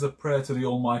as it is a prayer to the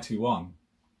Almighty One,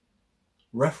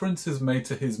 reference is made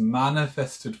to his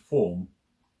manifested form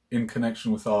in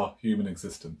connection with our human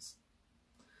existence.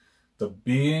 The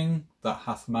being that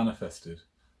hath manifested,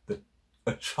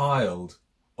 a child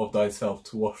of thyself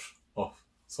to wash off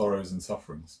sorrows and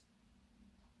sufferings.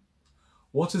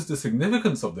 What is the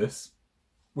significance of this?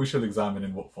 We shall examine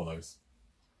in what follows.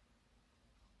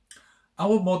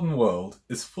 Our modern world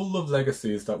is full of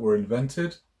legacies that were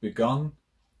invented, begun,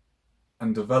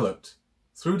 and developed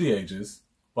through the ages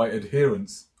by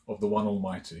adherents of the One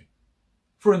Almighty.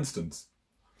 For instance,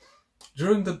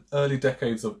 during the early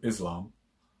decades of Islam,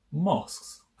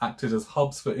 mosques acted as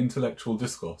hubs for intellectual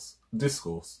discourse.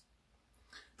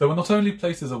 They were not only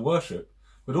places of worship,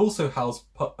 but also housed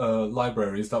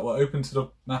libraries that were open to the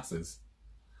masses.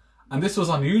 And this was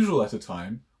unusual at a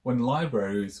time when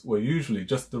libraries were usually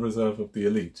just the reserve of the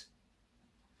elite.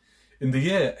 In the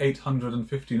year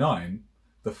 859,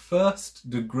 the first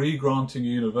degree-granting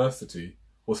university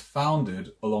was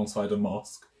founded alongside a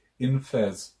mosque in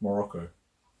Fez, Morocco.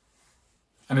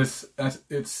 And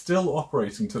it's still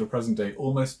operating to the present day,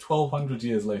 almost 1200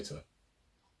 years later.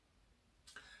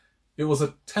 It was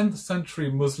a 10th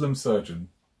century Muslim surgeon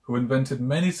who invented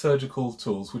many surgical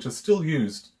tools which are still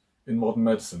used in modern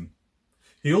medicine.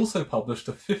 He also published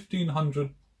a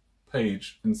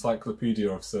 1500-page encyclopedia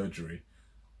of surgery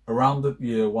around the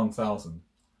year 1000.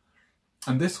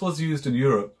 And this was used in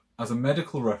Europe as a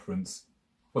medical reference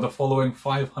for the following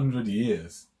 500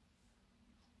 years.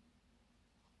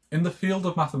 In the field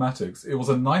of mathematics, it was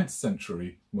a 9th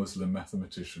century Muslim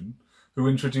mathematician who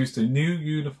introduced a new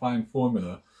unifying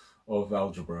formula of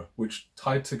algebra which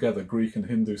tied together Greek and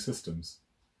Hindu systems.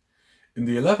 In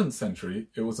the 11th century,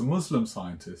 it was a Muslim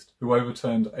scientist who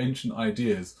overturned ancient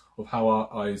ideas of how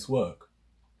our eyes work.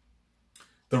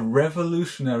 The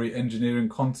revolutionary engineering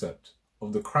concept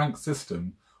of the crank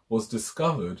system was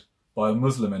discovered by a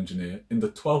Muslim engineer in the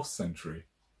 12th century.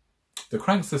 The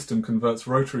crank system converts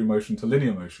rotary motion to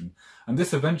linear motion, and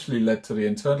this eventually led to the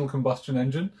internal combustion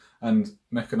engine and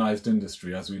mechanized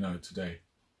industry as we know it today.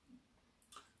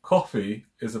 Coffee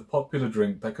is a popular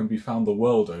drink that can be found the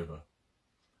world over,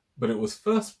 but it was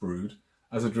first brewed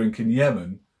as a drink in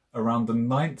Yemen around the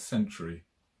 9th century.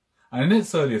 And in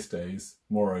its earliest days,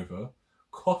 moreover,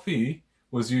 coffee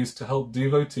was used to help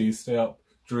devotees stay up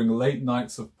during late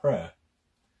nights of prayer.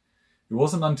 It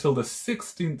wasn't until the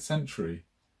 16th century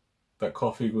that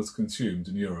coffee was consumed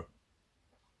in Europe.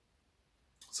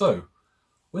 So,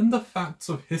 when the facts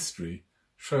of history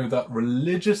show that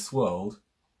religious world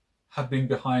had been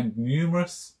behind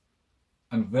numerous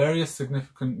and various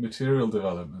significant material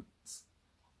developments,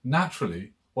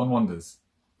 naturally one wonders,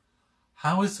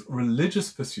 how is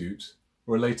religious pursuit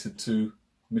related to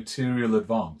material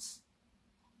advance?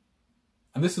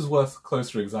 And this is worth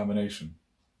closer examination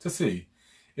to see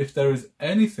if there is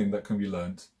anything that can be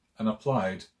learnt and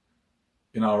applied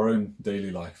in our own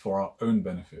daily life for our own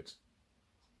benefit.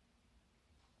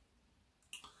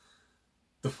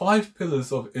 The 5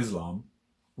 pillars of Islam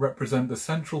represent the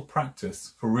central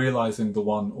practice for realizing the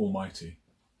One Almighty.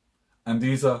 And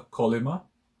these are Kolima,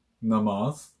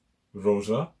 Namaz,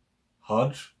 Roja,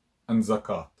 Hajj, and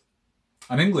Zakat.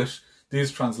 In English,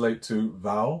 these translate to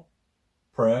vow,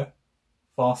 prayer,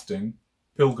 fasting,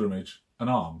 pilgrimage, and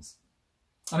alms.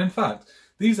 And in fact,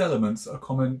 these elements are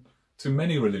common to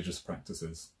many religious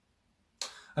practices.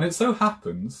 And it so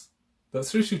happens that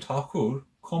Sree Thakur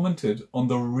commented on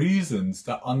the reasons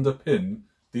that underpin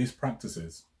these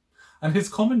practices. And his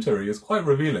commentary is quite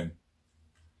revealing.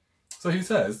 So he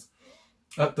says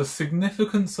that the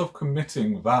significance of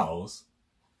committing vows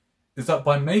is that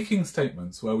by making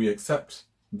statements where we accept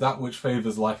that which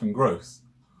favours life and growth,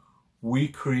 we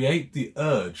create the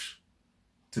urge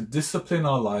to discipline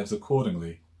our lives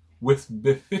accordingly with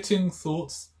befitting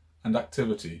thoughts and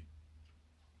activity,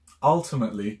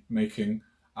 ultimately making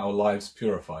our lives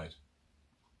purified.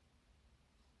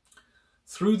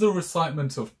 Through the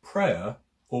recitement of prayer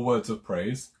or words of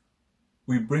praise,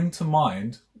 we bring to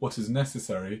mind what is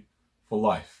necessary for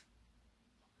life.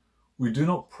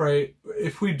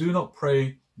 If we do not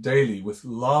pray daily with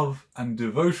love and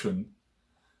devotion,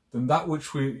 then that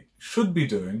which we should be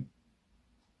doing,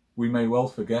 we may well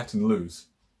forget and lose.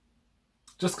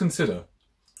 Just consider,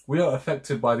 we are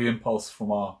affected by the impulse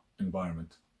from our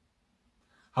environment.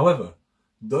 However,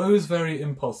 those very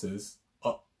impulses,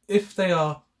 if they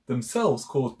are themselves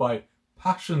caused by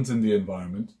passions in the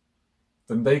environment,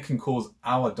 then they can cause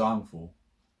our downfall.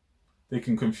 They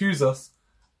can confuse us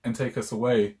and take us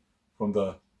away from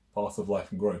the path of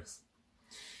life and growth.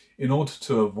 In order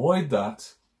to avoid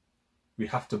that, we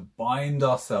have to bind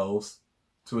ourselves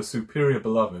to a superior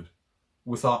beloved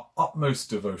with our utmost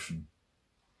devotion.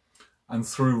 And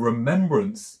through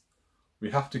remembrance,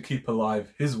 we have to keep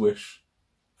alive his wish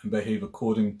and behave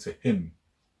according to him.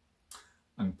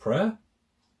 And prayer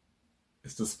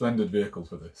is the splendid vehicle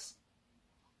for this.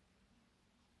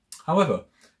 However,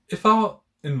 if our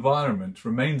environment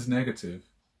remains negative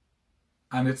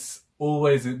and it's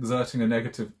always exerting a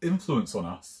negative influence on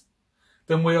us,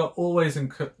 then we are always in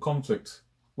conflict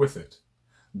with it.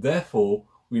 Therefore,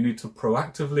 we need to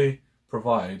proactively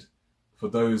provide for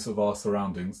those of our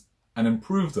surroundings and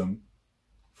improve them,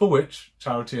 for which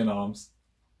charity and alms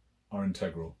are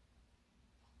integral.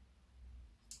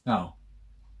 Now,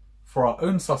 for our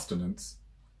own sustenance,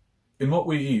 in what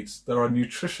we eat, there are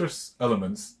nutritious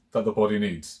elements that the body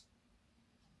needs.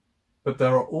 But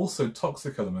there are also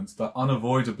toxic elements that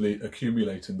unavoidably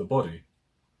accumulate in the body.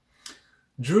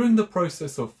 During the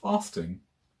process of fasting,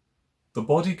 the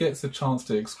body gets a chance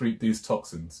to excrete these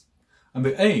toxins, and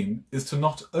the aim is to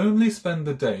not only spend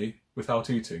the day without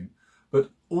eating,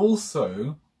 but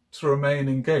also to remain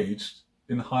engaged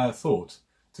in higher thought,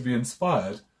 to be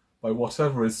inspired by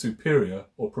whatever is superior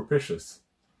or propitious.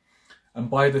 And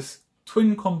by this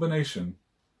twin combination,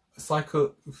 a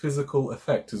psychophysical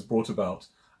effect is brought about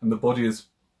and the body is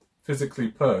physically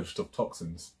purged of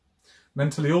toxins.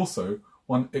 Mentally also,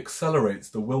 one accelerates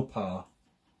the willpower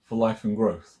for life and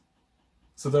growth.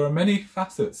 So there are many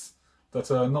facets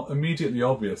that are not immediately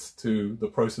obvious to the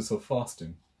process of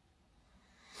fasting.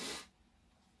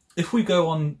 If we go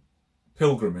on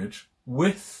pilgrimage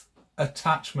with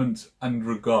attachment and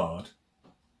regard,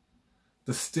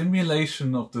 the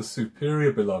stimulation of the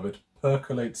superior beloved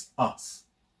percolates us,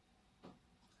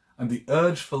 and the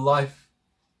urge for life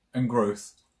and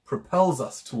growth propels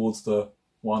us towards the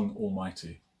One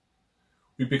Almighty.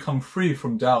 We become free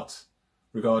from doubt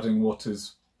regarding what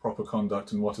is proper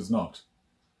conduct and what is not.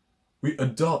 We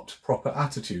adopt proper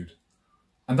attitude,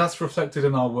 and that's reflected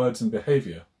in our words and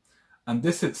behaviour. And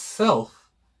this itself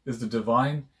is the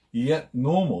divine, yet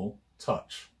normal,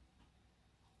 touch.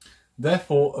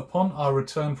 Therefore, upon our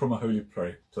return from a holy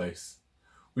place,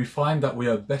 we find that we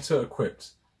are better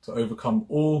equipped to overcome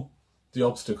all the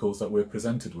obstacles that we're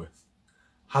presented with,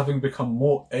 having become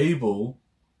more able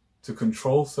to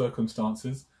control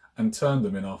circumstances and turn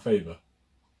them in our favour.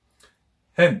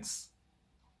 Hence,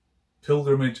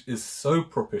 pilgrimage is so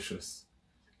propitious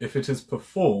if it is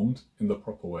performed in the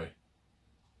proper way.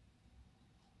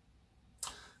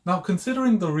 Now,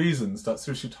 considering the reasons that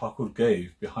Sree Thakur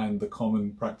gave behind the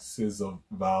common practices of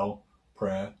vow,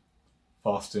 prayer,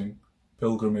 fasting,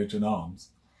 pilgrimage and alms,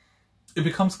 it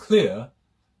becomes clear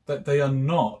that they are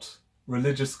not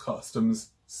religious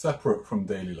customs separate from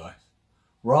daily life.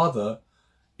 Rather,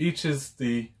 each is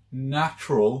the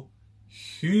natural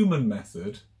human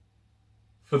method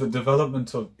for the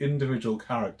development of individual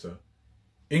character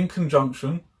in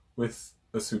conjunction with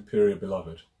a superior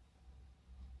beloved.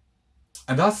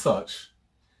 And as such,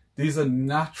 these are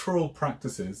natural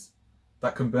practices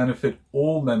that can benefit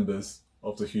all members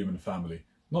of the human family,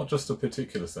 not just a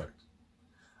particular sect.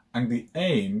 And the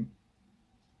aim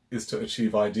is to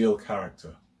achieve ideal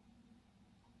character.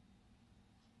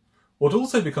 What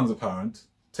also becomes apparent,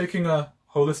 taking a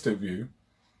holistic view,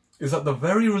 is that the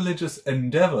very religious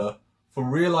endeavour for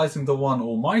realising the One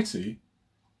Almighty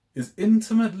is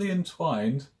intimately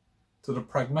entwined to the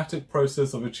pragmatic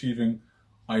process of achieving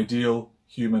ideal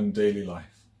human daily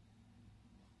life.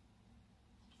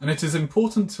 And it is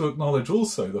important to acknowledge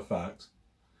also the fact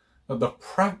that the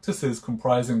practices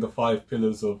comprising the 5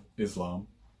 pillars of Islam,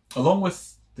 along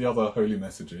with the other holy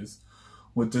messages,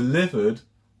 were delivered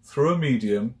through a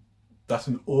medium that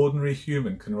an ordinary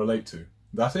human can relate to.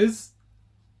 That is,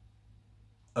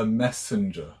 a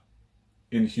messenger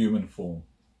in human form.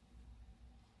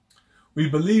 We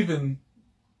believe in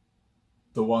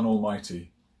the One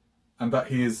Almighty, and that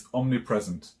he is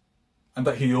omnipresent, and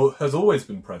that he has always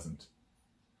been present.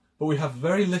 But we have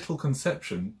very little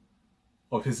conception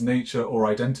of his nature or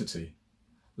identity,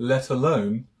 let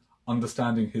alone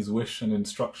understanding his wish and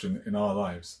instruction in our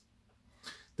lives.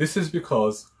 This is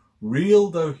because, real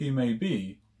though he may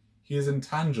be, he is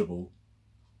intangible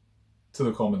to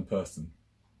the common person.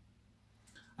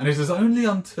 And it is only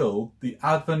until the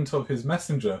advent of his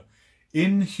messenger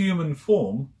in human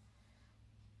form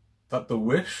that the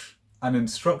wish and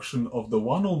instruction of the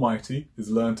One Almighty is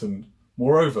learnt, and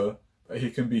moreover, that he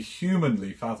can be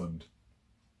humanly fathomed.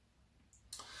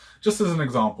 Just as an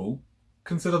example,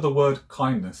 consider the word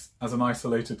kindness as an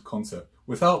isolated concept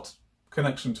without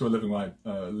connection to a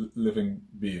living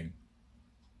being.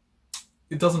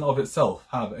 It doesn't of itself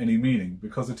have any meaning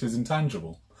because it is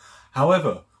intangible.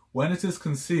 However, when it is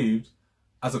conceived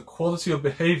as a quality of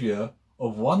behaviour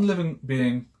of one living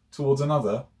being towards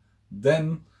another,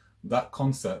 then that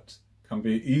concept can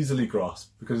be easily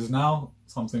grasped because it is now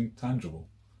something tangible.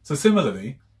 So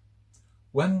similarly,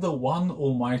 when the One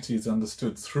Almighty is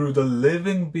understood through the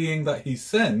living being that he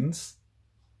sends,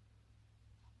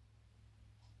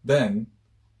 then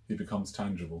he becomes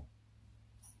tangible.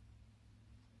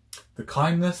 The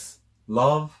kindness,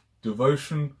 love,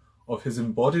 devotion of his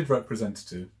embodied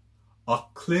representative are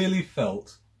clearly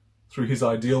felt through his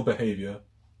ideal behaviour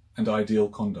and ideal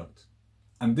conduct,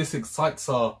 and this excites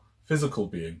our physical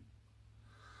being.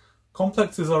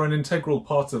 Complexes are an integral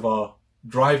part of our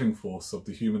driving force of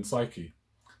the human psyche.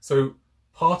 So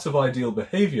part of ideal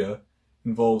behaviour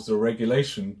involves the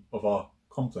regulation of our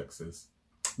complexes.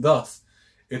 Thus,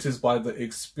 it is by the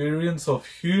experience of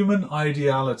human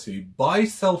ideality by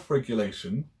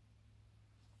self-regulation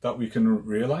that we can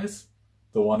realise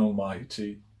the One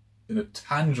Almighty in a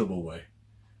tangible way.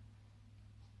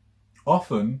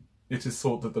 Often, it is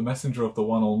thought that the messenger of the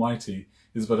One Almighty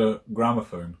is but a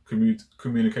gramophone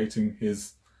communicating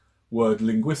his word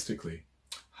linguistically.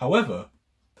 However,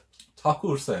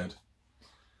 Thakur said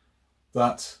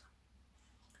that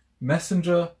message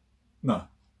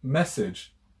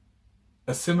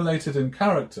assimilated in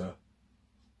character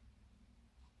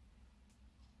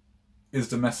is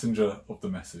the messenger of the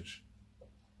message.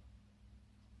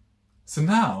 So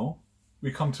now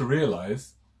we come to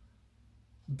realize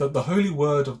that the holy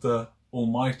word of the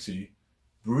Almighty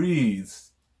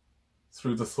breathes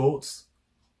through the thoughts,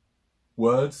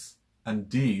 words, and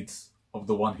deeds of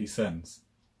the one he sends.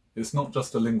 It's not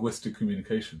just a linguistic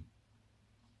communication.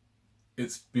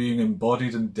 It's being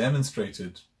embodied and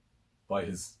demonstrated by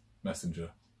his messenger,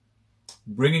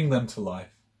 bringing them to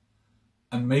life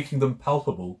and making them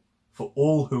palpable for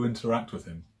all who interact with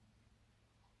him.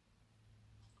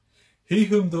 He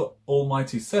whom the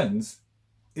Almighty sends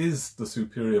is the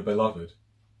superior beloved,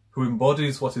 who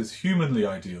embodies what is humanly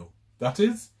ideal. That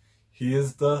is, he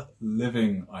is the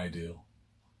living ideal.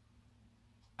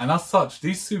 And as such,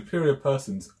 these superior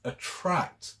persons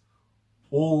attract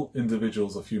all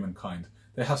individuals of humankind.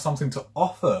 They have something to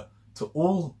offer to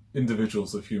all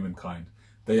individuals of humankind.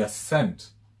 They are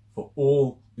sent for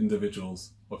all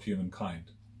individuals of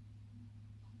humankind.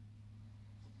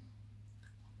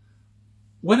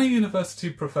 When a university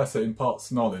professor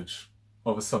imparts knowledge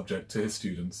of a subject to his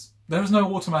students, there is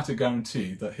no automatic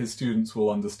guarantee that his students will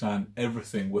understand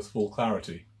everything with full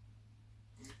clarity.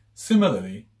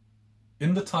 Similarly,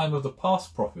 in the time of the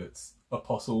past prophets,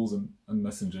 apostles and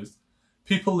messengers,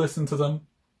 people listened to them,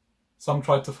 some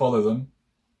tried to follow them,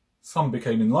 some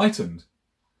became enlightened.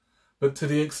 But to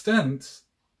the extent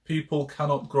people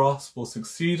cannot grasp or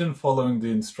succeed in following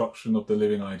the instruction of the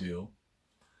living ideal,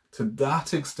 to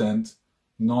that extent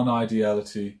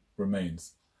non-ideality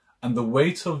remains, and the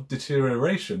weight of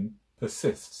deterioration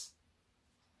persists.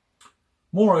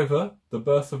 Moreover, the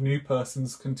birth of new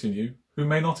persons continue who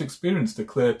may not experience the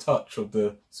clear touch of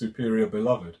the superior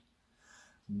beloved.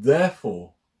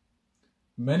 Therefore,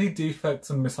 many defects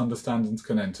and misunderstandings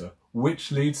can enter,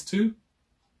 which leads to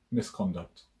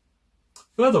misconduct.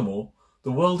 Furthermore,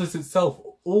 the world is itself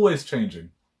always changing,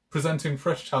 presenting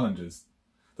fresh challenges.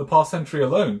 The past century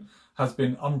alone has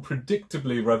been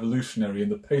unpredictably revolutionary in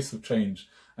the pace of change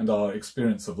and our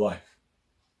experience of life.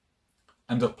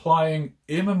 And applying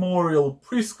immemorial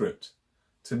prescript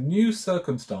to new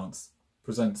circumstance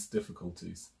presents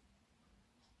difficulties.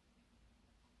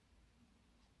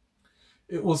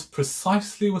 It was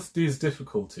precisely with these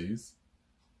difficulties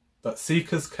that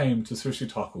seekers came to Sree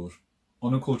Thakur,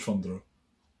 Anukul Chandra,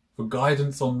 for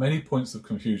guidance on many points of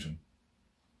confusion.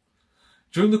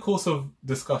 During the course of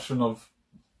discussion of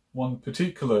one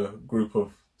particular group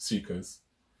of seekers,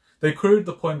 they queried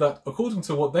the point that, according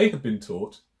to what they had been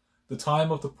taught, the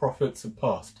time of the prophets had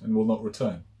passed and will not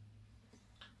return.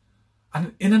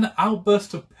 And in an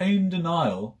outburst of pain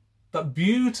denial that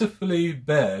beautifully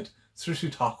bared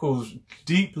Sree Thakur's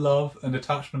deep love and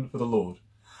attachment for the Lord,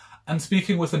 and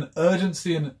speaking with an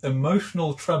urgency and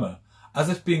emotional tremor, as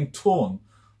if being torn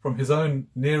from his own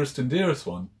nearest and dearest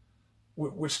one,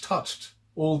 which touched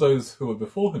all those who were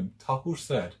before him, Thakur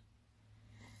said,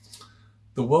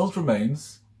 "The world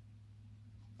remains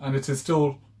and it is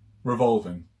still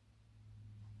revolving.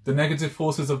 The negative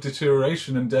forces of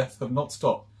deterioration and death have not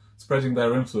stopped spreading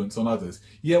their influence on others.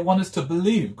 Yet one is to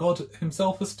believe God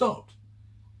himself has stopped.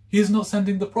 He is not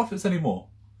sending the prophets anymore.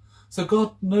 So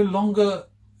God no longer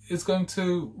is going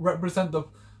to present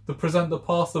the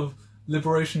path of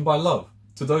liberation by love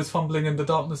to those fumbling in the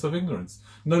darkness of ignorance.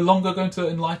 No longer going to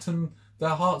enlighten their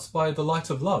hearts by the light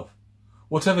of love.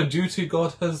 Whatever duty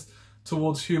God has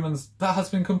towards humans, that has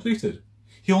been completed.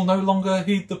 He will no longer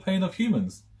heed the pain of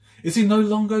humans. Is he no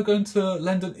longer going to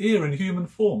lend an ear in human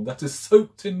form that is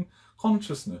soaked in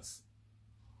consciousness?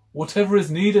 Whatever is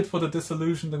needed for the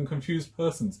disillusioned and confused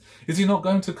persons, is he not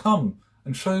going to come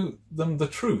and show them the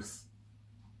truth?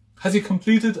 Has he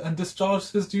completed and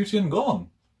discharged his duty and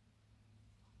gone?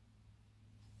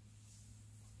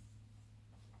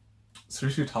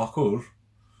 Sree Thakur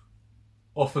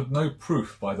offered no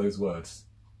proof by those words,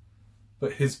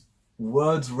 but his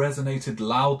words resonated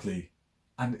loudly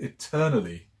and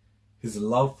eternally his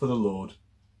love for the Lord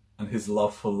and his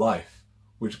love for life,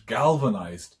 which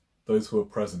galvanized those who were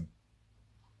present.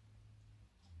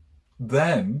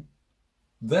 Then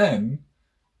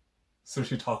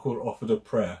Sree Thakur offered a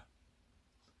prayer.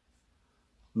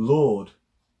 Lord,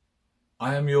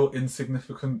 I am your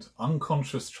insignificant,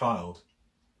 unconscious child.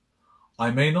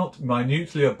 I may not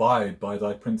minutely abide by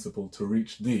thy principle to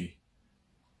reach thee,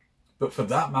 but for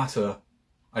that matter,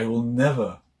 I will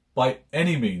never, by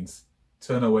any means,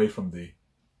 turn away from thee.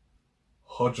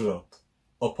 Hojrat,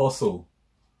 apostle,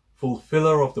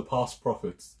 fulfiller of the past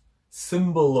prophets,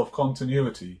 symbol of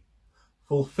continuity,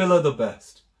 fulfiller the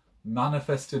best,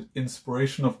 manifested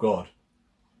inspiration of God,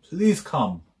 please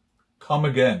come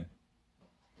again.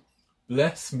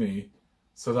 Bless me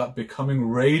so that becoming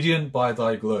radiant by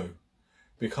thy glow,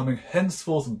 becoming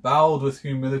henceforth bowed with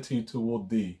humility toward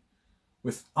thee,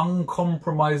 with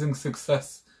uncompromising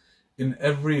success in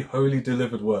every holy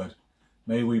delivered word,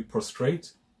 may we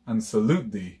prostrate and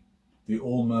salute thee, the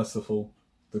all-merciful,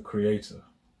 the Creator.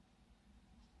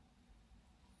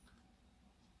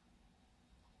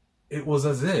 It was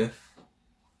as if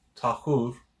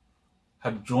Thakur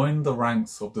had joined the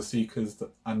ranks of the seekers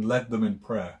and led them in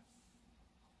prayer.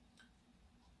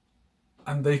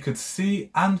 And they could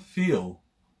see and feel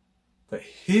that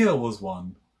here was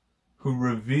one who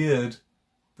revered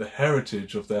the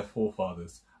heritage of their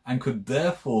forefathers and could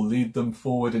therefore lead them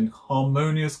forward in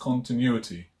harmonious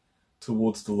continuity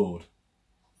towards the Lord.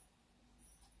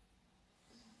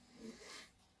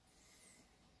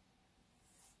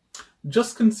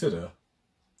 Just consider,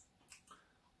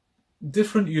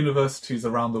 different universities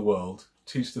around the world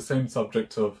teach the same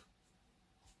subject of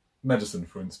medicine,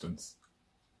 for instance,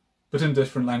 but in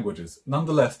different languages.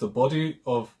 Nonetheless, the body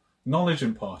of knowledge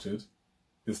imparted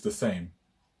is the same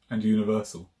and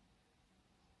universal.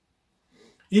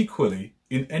 Equally,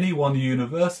 in any one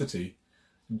university,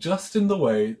 just in the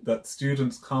way that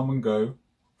students come and go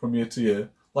from year to year,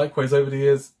 likewise over the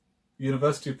years,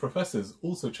 university professors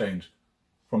also change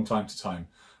from time to time,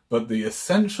 but the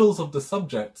essentials of the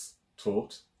subjects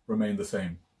taught remain the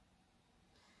same.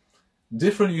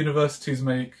 Different universities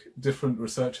make different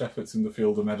research efforts in the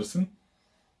field of medicine.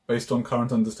 Based on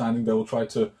current understanding, they will try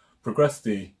to progress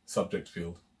the subject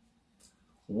field.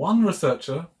 One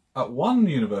researcher at one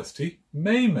university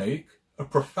may make a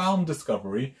profound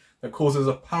discovery that causes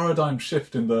a paradigm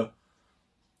shift in the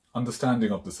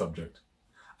understanding of the subject.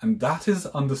 And that is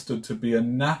understood to be a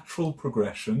natural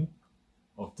progression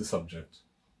of the subject.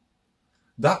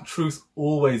 That truth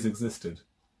always existed,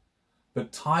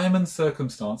 but time and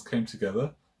circumstance came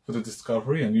together for the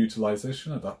discovery and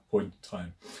utilization at that point in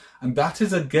time. And that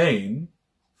is a gain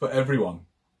for everyone.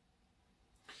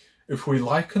 If we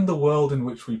liken the world in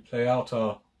which we play out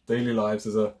our daily lives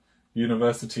as a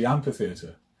university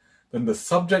amphitheatre, then the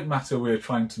subject matter we are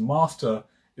trying to master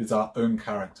is our own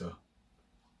character.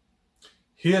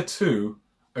 Here too,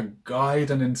 a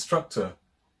guide and instructor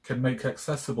can make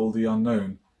accessible the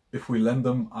unknown if we lend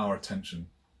them our attention.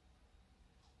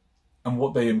 And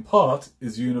what they impart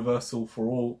is universal for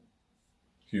all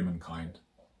humankind.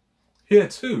 Here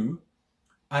too,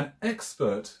 an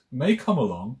expert may come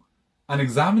along and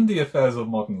examine the affairs of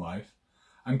modern life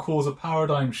and cause a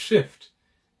paradigm shift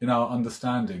in our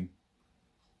understanding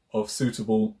of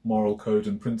suitable moral code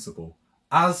and principle,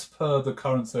 as per the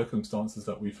current circumstances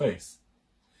that we face.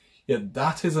 Yet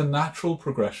that is a natural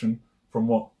progression from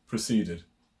what preceded.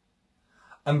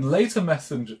 And later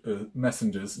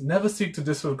messengers never seek to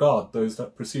disregard those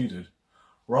that preceded.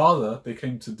 Rather, they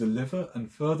came to deliver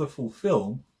and further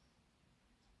fulfill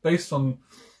based on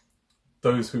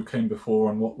those who came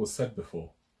before and what was said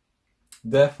before.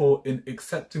 Therefore, in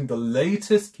accepting the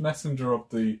latest messenger of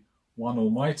the One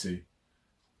Almighty,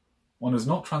 one is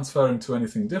not transferring to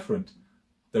anything different,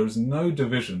 there is no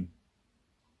division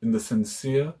in the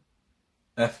sincere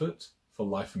effort for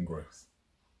life and growth.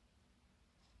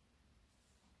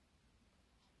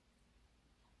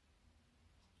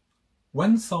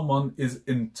 When someone is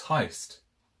enticed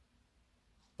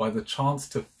by the chance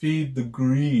to feed the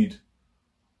greed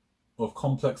of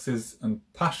complexes and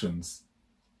passions,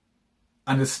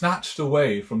 and is snatched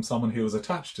away from someone he was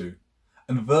attached to,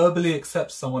 and verbally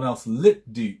accepts someone else lip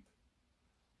deep,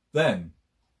 then,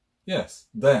 yes,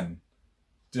 then,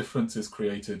 difference is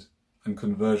created and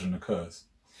conversion occurs.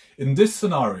 In this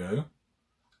scenario,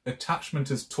 attachment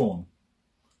is torn.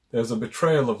 There's a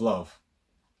betrayal of love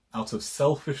out of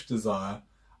selfish desire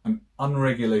and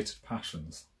unregulated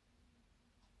passions.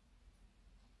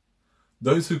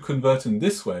 Those who convert in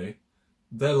this way,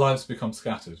 their lives become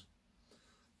scattered.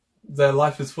 Their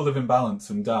life is full of imbalance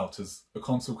and doubt as a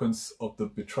consequence of the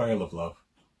betrayal of love.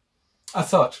 As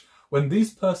such, when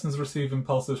these persons receive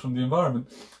impulses from the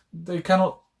environment, they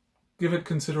cannot give it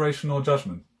consideration or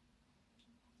judgment.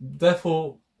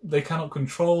 Therefore, they cannot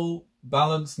control,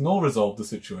 balance, nor resolve the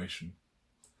situation.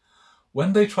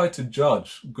 When they try to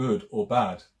judge good or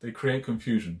bad, they create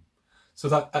confusion, so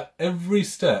that at every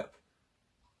step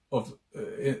of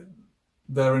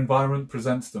their environment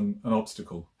presents them an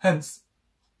obstacle. Hence,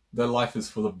 their life is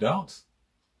full of doubt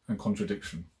and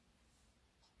contradiction.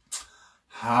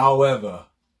 However,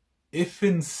 if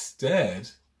instead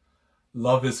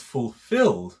love is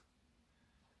fulfilled,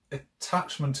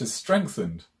 attachment is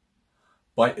strengthened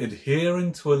by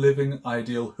adhering to a living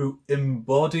ideal who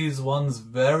embodies one's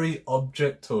very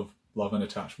object of love and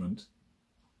attachment,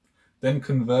 then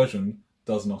conversion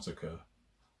does not occur.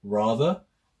 Rather,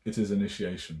 it is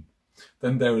initiation.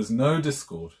 Then there is no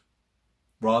discord.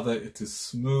 Rather, it is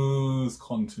smooth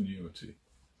continuity.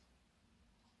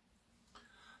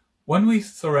 When we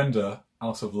surrender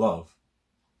out of love,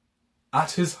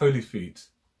 at his holy feet,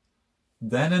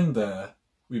 then and there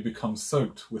we become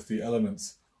soaked with the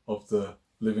elements of the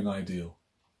living ideal.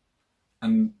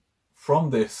 And from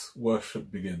this,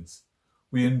 worship begins.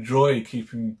 We enjoy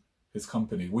keeping his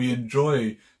company. We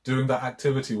enjoy doing that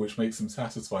activity which makes him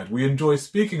satisfied. We enjoy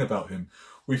speaking about him.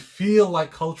 We feel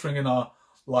like culturing in our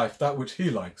life that which he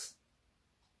likes.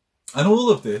 And all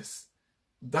of this,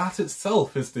 that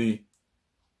itself is the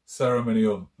ceremony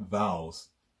of vows.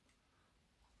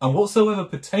 And whatsoever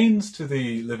pertains to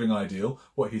the living ideal,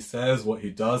 what he says, what he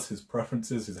does, his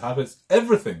preferences, his habits,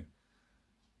 everything,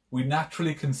 we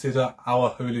naturally consider our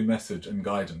holy message and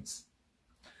guidance.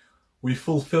 We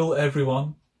fulfill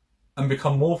everyone and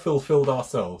become more fulfilled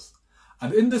ourselves.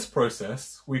 And in this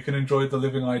process, we can enjoy the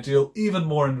living ideal even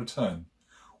more in return.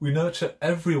 We nurture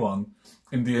everyone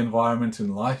in the environment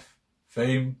in life,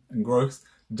 fame and growth.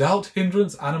 Doubt,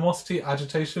 hindrance, animosity,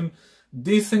 agitation,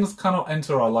 these things cannot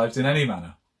enter our lives in any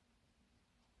manner.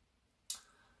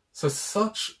 So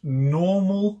such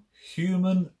normal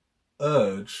human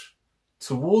urge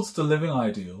towards the living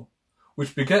ideal,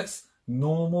 which begets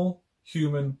normal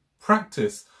human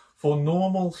practice for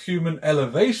normal human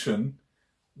elevation,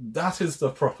 that is the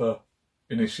proper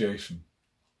initiation.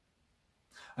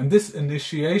 And this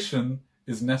initiation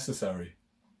is necessary,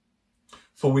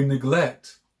 for we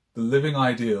neglect the living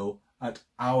ideal at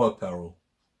our peril.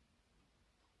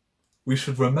 We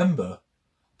should remember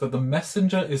that the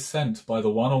messenger is sent by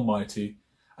the One Almighty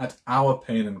at our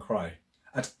pain and cry,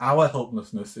 at our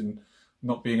helplessness in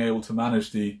not being able to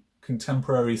manage the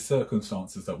contemporary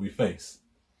circumstances that we face.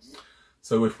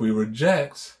 So if we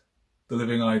reject the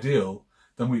living ideal,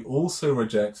 then we also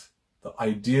reject the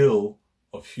ideal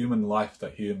of human life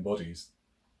that he embodies.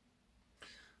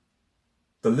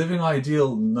 The living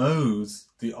ideal knows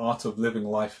the art of living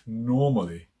life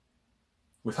normally,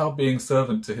 without being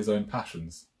servant to his own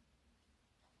passions.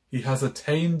 He has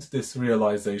attained this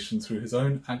realization through his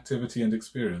own activity and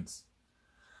experience.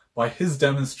 By his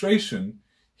demonstration,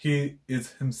 he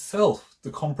is himself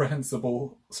the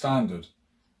comprehensible standard,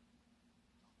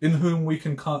 in whom we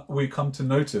come to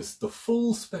notice the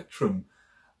full spectrum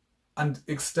and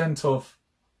extent of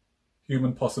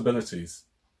human possibilities.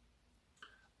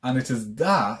 And it is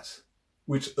that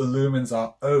which illumines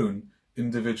our own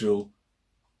individual,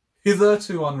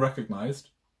 hitherto unrecognized,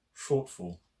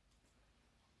 shortfall.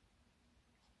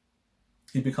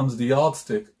 He becomes the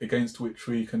yardstick against which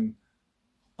we can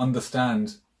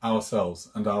understand ourselves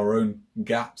and our own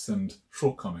gaps and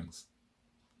shortcomings.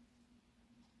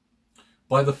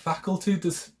 By the faculty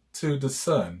to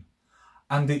discern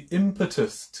and the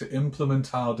impetus to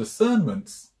implement our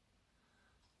discernments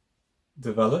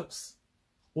develops,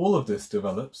 all of this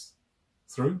develops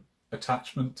through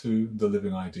attachment to the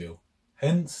living ideal.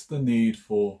 Hence the need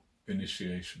for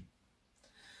initiation.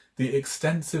 the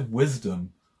extensive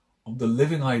wisdom of the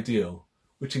living ideal,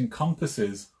 which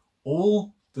encompasses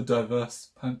all the diverse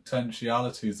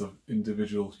potentialities of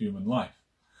individual human life,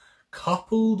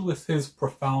 coupled with his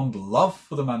profound love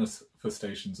for the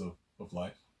manifestations of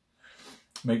life,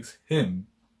 makes him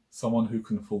someone who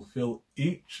can fulfill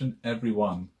each and every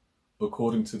one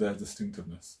according to their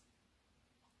distinctiveness.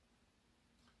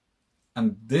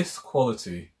 And this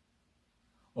quality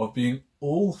of being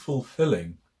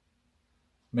all-fulfilling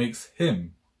makes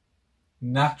him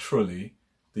naturally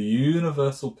the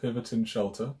universal pivot and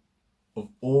shelter of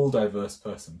all diverse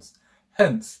persons.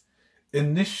 Hence,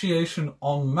 initiation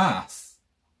en masse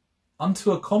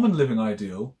unto a common living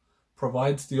ideal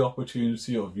provides the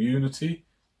opportunity of unity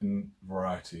in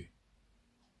variety.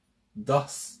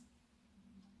 Thus,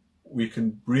 we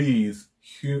can breathe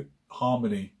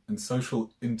harmony and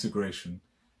social integration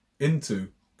into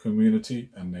community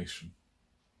and nation.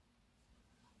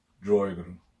 Joy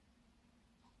Guru.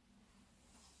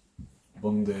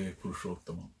 Bande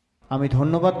Purushottamam. আমি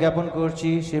ধন্যবাদ জ্ঞাপন করছি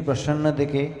শ্রী প্রসন্ন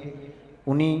দেখে,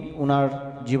 উনি উনার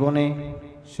জীবনে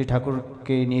শ্রী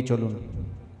ঠাকুরকে নিয়ে চলুন।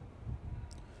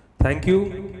 Thank you,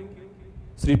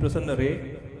 Sri Prasanna Ray.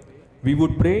 We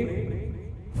would pray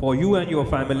for you and your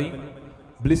family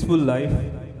blissful life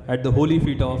at the holy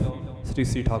feet of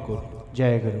Sri Thakur.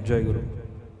 Jai Guru. Jai Guru.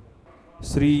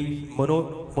 Sri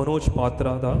Manoj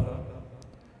Patra da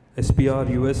SPR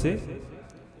USA,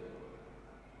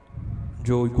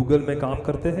 जो Google में काम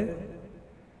करते हैं,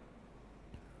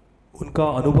 उनका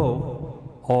अनुभव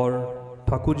और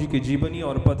ठाकुर जी के जीवनी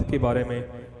और पथ के बारे में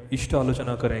इष्ट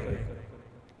आलोचना करेंगे।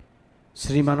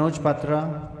 Sri Manoj Patra,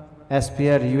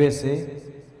 SPR USA,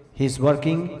 he is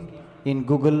working in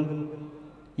Google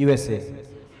USA.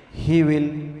 He will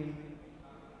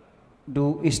do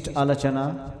Isht Alachana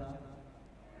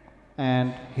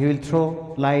and he will throw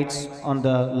lights on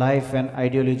the life and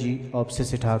ideology of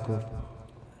Sri Thakur.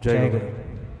 Jai Guru.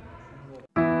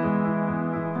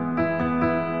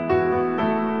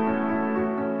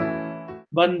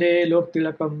 Bande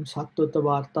Loktilakam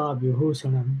Sattvavarta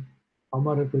Vibhushanam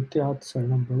Amar Kutyat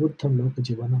Saranam Pravuddham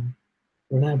Lokajivanam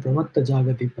Pranay Pramatta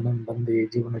Jagatipanam Bande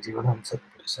Jivana Jivanam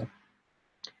Satpurusam.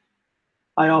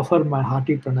 I offer my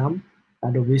hearty pranam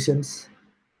and obeisance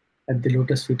at the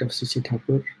lotus feet of Sri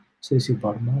Thakur, Sri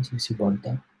Parma, Sri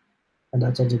Bodha, and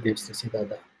Acharyadev, Sri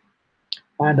Dada,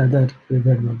 and other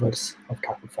revered members of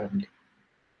Thakur family.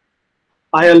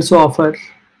 I also offer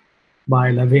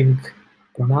my loving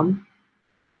pranam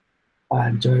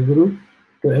and Joy Guru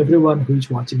to everyone who is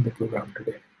watching the program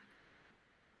today.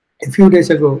 A few days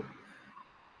ago,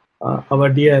 our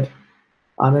dear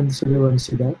Anand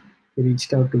Surivanshida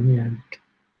reached out to me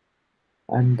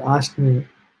and asked me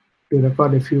to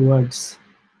record a few words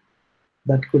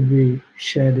that could be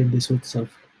shared in this Utsav.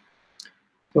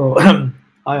 So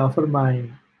I offer my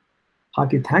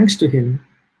hearty thanks to him,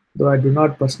 though I do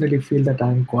not personally feel that I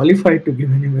am qualified to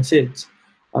give any message.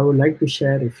 I would like to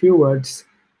share a few words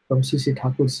from Sri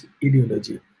Thakur's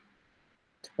ideology.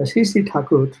 Sri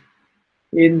Thakur,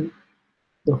 in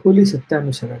the Holy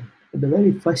Satyanusaran, in the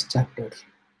very first chapter,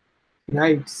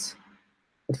 writes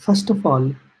that first of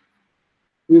all,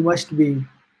 we must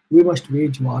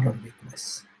wage war on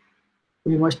weakness.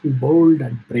 We must be bold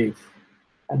and brave,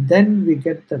 and then we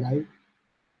get the right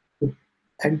to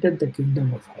enter the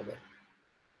kingdom of heaven.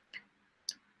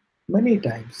 Many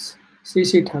times, Sri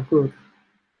Thakur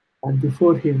and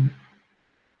before him,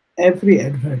 every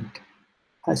Advent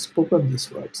has spoken these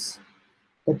words,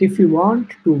 that if we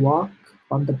want to walk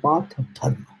on the path of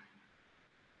Dharma,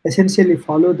 essentially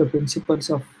follow the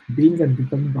principles of being and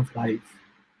becoming of life,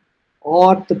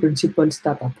 or the principles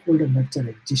that uphold and nurture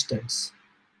existence,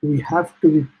 we have to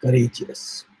be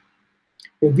courageous.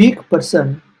 A weak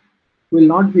person will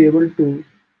not be able to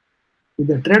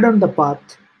either tread on the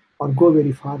path or go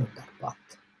very far on that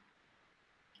path.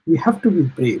 We have to be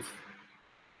brave.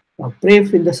 Now,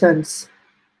 brave in the sense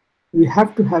we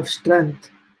have to have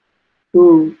strength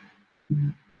to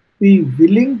be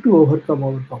willing to overcome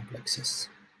our complexes.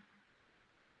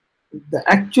 The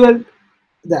actual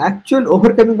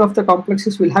overcoming of the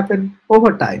complexes will happen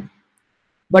over time.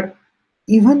 But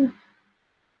even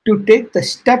to take the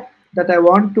step that I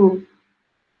want to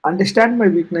understand my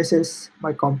weaknesses,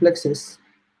 my complexes,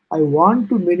 I want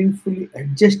to meaningfully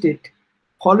adjust it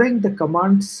following the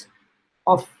commands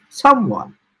of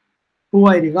someone who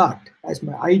I regard as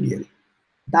my ideal.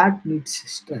 That needs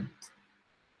strength.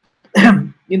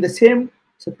 In the same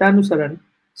Satyanusaran,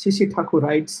 Sri Thakur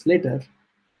writes later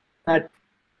that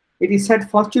it is said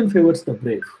fortune favors the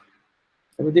brave.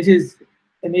 I mean, this is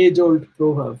an age-old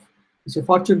proverb. It's a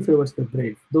fortune favors the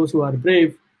brave. Those who are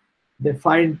brave, they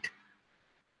find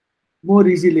more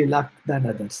easily luck than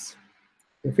others.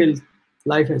 They feel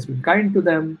life has been kind to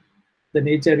them, the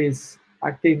nature is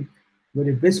acting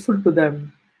very blissful to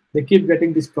them, they keep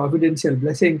getting these providential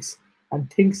blessings,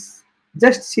 and things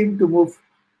just seem to move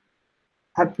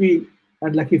happy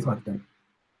and lucky for them.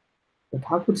 But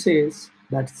Thakur says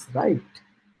that's right.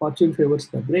 Fortune favors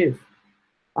the brave.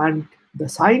 And the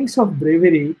signs of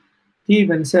bravery he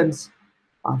mentions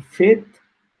are faith,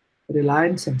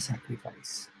 reliance, and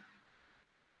sacrifice.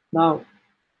 Now,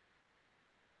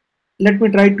 let me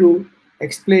try to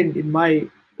explain in my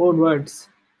own words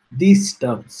these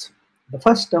terms. The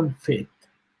first term, faith.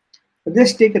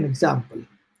 Just take an example.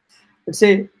 Let's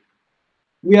say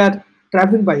we are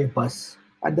traveling by a bus,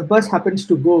 and the bus happens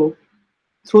to go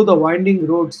through the winding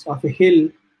roads of a hill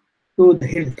to the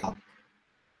hilltop.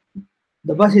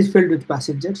 The bus is filled with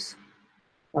passengers.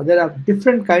 There are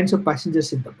different kinds of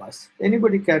passengers in the bus.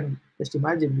 Anybody can just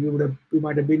imagine, you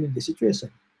might have been in the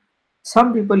situation.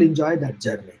 Some people enjoy that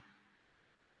journey.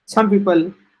 Some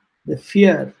people,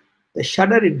 they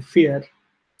shudder in fear.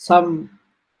 Some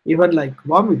even like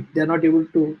vomit. They are not able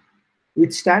to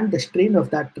withstand the strain of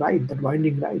that ride, that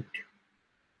winding ride.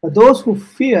 But those who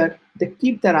fear, they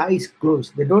keep their eyes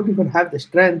closed. They don't even have the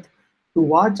strength to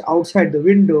watch outside the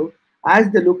window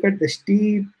as they look at the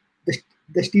steepness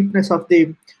of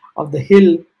the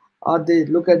hill, or they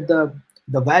look at the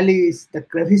valleys, the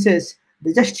crevices.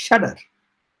 They just shudder.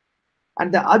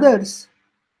 And the others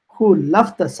who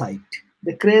love the sight,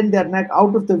 they crane their neck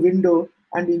out of the window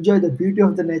and enjoy the beauty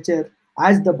of the nature.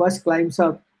 As the bus climbs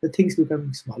up, the things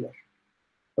becoming smaller.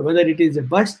 So whether it is a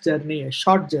bus journey, a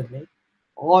short journey,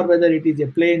 or whether it is a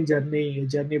plane journey, a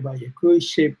journey by a cruise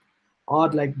ship,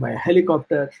 or like by a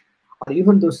helicopter, or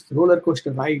even those roller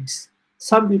coaster rides,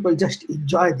 some people just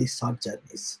enjoy these short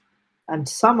journeys. And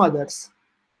some others,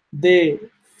 they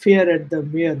fear at the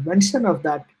mere mention of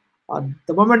that, or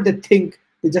the moment they think,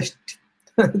 they just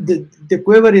they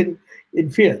quiver in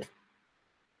fear.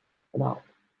 Now,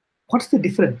 what's the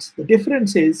difference? The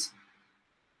difference is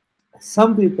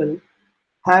some people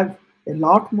have a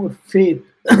lot more faith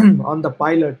on the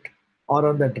pilot or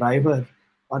on the driver,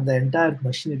 on the entire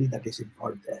machinery that is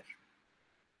involved there.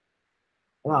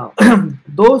 Now,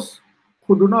 those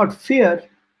who do not fear,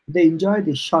 they enjoy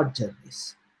these short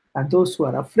journeys. And those who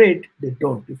are afraid, they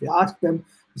don't. If you ask them,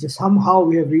 they say, somehow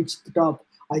we have reached the top.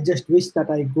 I just wish that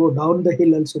I go down the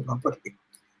hill also properly.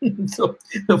 So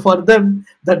for them,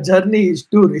 that journey is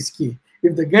too risky.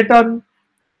 If they get on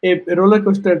a roller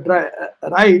coaster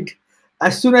ride,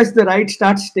 as soon as the ride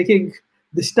starts taking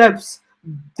the steps,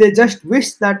 they just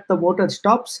wish that the motor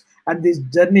stops and this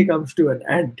journey comes to an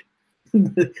end.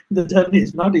 The journey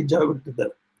is not enjoyable to them.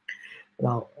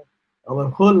 Now, our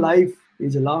whole life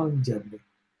is a long journey.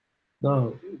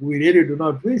 Now, we really do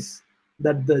not wish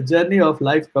that the journey of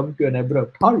life come to an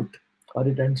abrupt halt or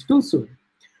it ends too soon.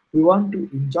 We want to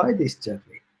enjoy this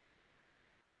journey.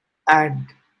 And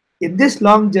in this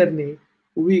long journey,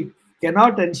 we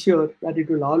cannot ensure that it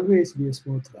will always be a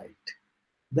smooth ride.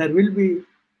 There will be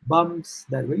bumps,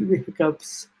 there will be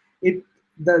hiccups.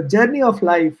 The journey of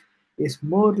life is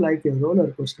more like a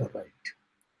roller coaster ride.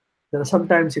 There are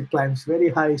sometimes it climbs very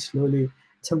high, slowly.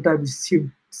 Sometimes it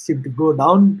seems to go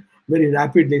down very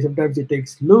rapidly. Sometimes it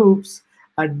takes loops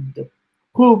and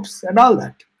hoops and all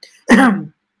that.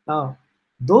 Now,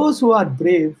 those who are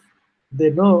brave,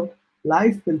 they know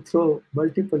life will throw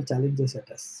multiple challenges at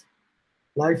us.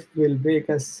 Life will make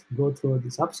us go through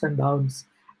these ups and downs,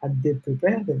 and they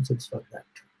prepare themselves for that.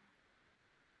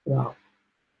 Now,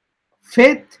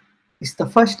 faith is the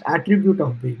first attribute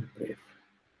of being brave.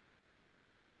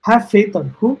 Have faith on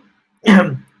who?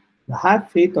 Have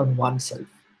faith on oneself.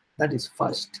 That is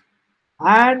first.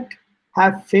 And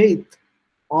have faith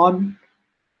on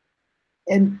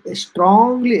a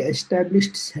strongly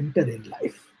established center in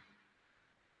life.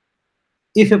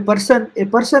 If a person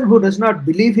who does not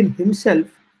believe in himself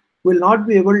will not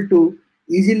be able to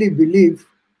easily believe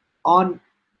on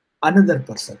another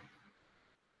person.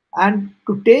 And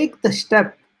to take the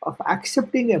step of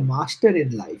accepting a master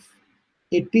in life,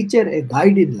 a teacher, a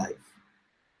guide in life,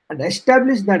 and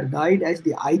establish that guide as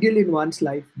the ideal in one's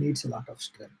life needs a lot of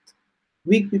strength.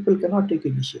 Weak people cannot take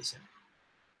initiation.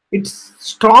 It's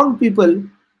strong people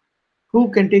who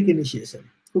can take initiation,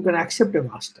 who can accept a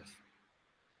master.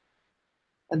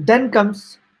 And then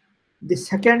comes the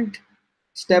second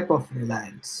step of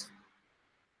reliance.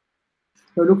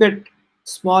 Now look at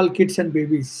small kids and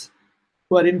babies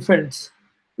who are infants.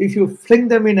 If you fling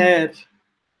them in air,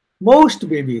 most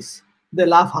babies, they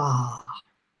laugh, ha.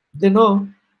 They know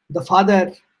the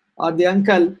father or the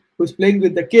uncle who's playing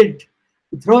with the kid,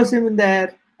 he throws him in the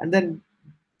air and then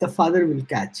the father will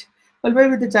catch. Well,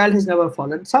 maybe the child has never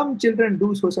fallen. Some children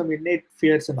do show some innate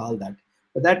fears and all that,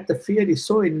 but that the fear is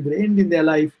so ingrained in their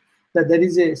life that there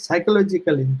is a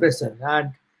psychological impression.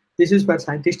 And this is where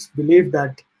scientists believe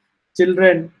that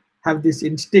children have these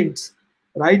instincts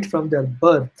right from their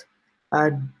birth,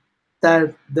 and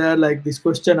that they're like this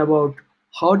question about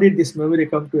how did this memory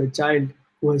come to a child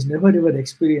who has never ever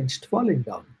experienced falling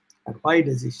down, and why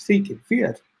does he shriek in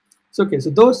fear? So okay, so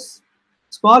those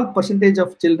small percentage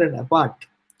of children apart,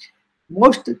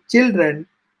 most children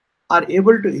are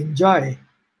able to enjoy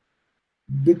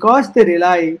because they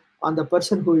rely on the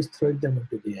person who is throwing them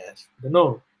into the air. They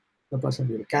know the person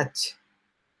will catch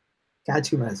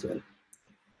him as well.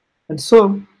 And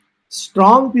so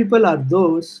strong people are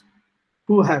those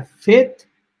who have faith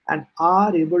and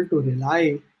are able to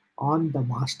rely on the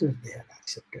master they have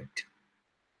accepted.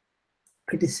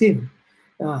 It is seen.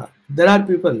 There are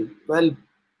people, well,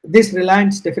 this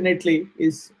reliance definitely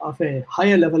is of a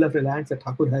higher level of reliance that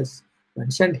Thakur has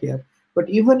mentioned here. But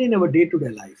even in our day-to-day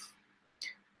life,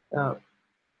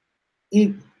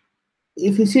 if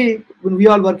you see, when we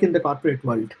all work in the corporate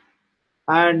world,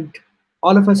 and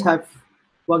all of us have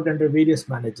worked under various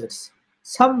managers,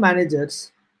 some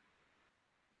managers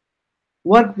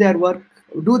do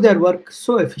their work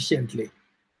so efficiently,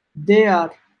 they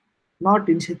are not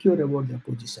insecure about their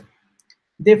position.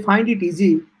 They find it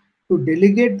easy to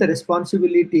delegate the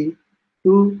responsibility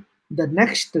to the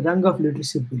next rung of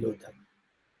leadership below them.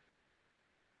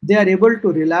 They are able to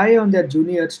rely on their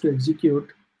juniors to execute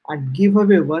and give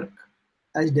away work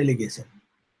as delegation.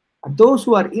 And those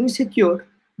who are insecure,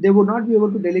 they would not be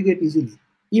able to delegate easily.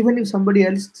 Even if somebody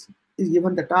else is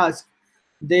given the task,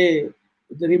 they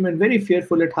remain very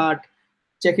fearful at heart,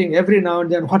 checking every now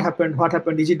and then what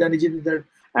happened, is it done,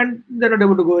 and they're not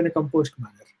able to go in a composed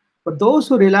manner. But those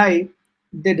who rely,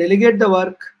 they delegate the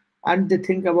work and they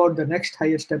think about the next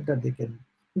higher step that they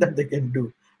can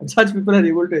do. And such people are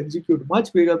able to execute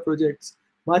much bigger projects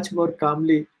much more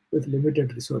calmly with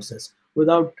limited resources,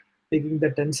 without taking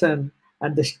the tension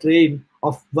and the strain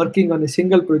of working on a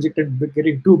single project and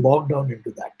getting too bogged down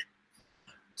into that.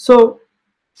 So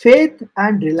faith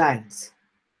and reliance,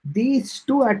 these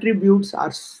two attributes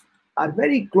are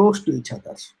very close to each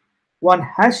other. One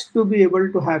has to be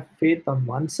able to have faith on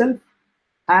oneself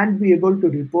and be able to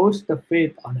repose the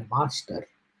faith on a master.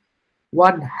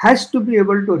 One has to be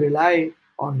able to rely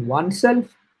on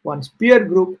oneself, one's peer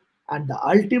group, and the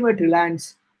ultimate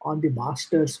reliance on the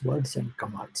master's words and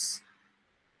commands.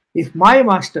 If my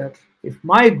master, if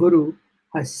my guru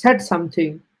has said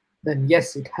something, then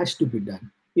yes, it has to be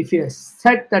done. If he has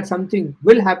said that something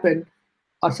will happen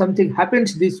or something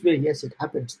happens this way, yes, it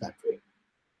happens that way.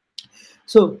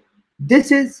 So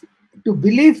this is, to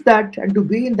believe that and to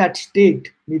be in that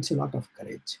state needs a lot of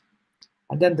courage.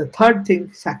 And then the third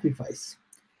thing, sacrifice.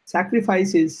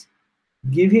 Sacrifice is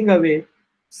giving away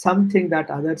something that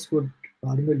others would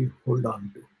normally hold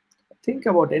on to. Think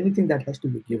about anything that has to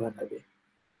be given away.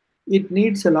 It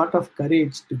needs a lot of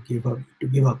courage to give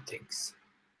up things.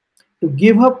 To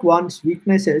give up one's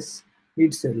weaknesses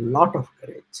needs a lot of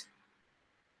courage.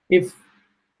 If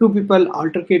two people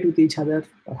altercate with each other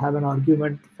or have an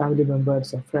argument, family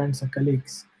members or friends or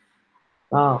colleagues,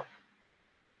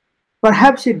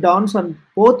 perhaps it dawns on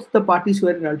both the parties who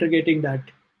are altercating that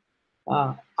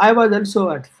I was also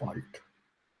at fault.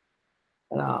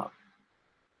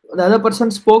 The other person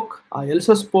spoke, I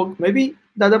also spoke. Maybe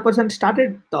the other person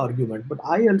started the argument, but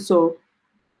I also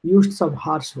used some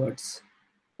harsh words.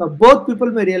 Now, both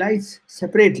people may realize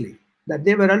separately that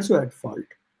they were also at fault.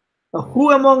 Now,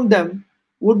 who among them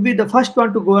would be the first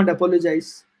one to go and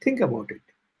apologize? Think about it.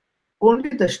 Only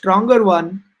the stronger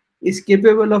one is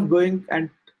capable of going and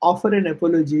offer an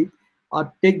apology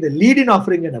or take the lead in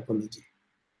offering an apology.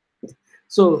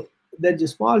 So there's a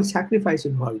small sacrifice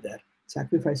involved there,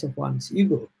 sacrifice of one's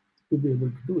ego to be able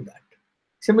to do that.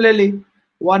 Similarly,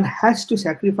 one has to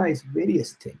sacrifice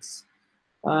various things.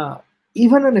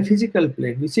 Even on a physical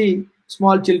plane, we see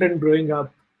small children growing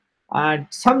up, and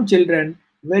some children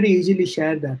very easily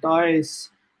share their toys,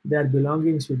 their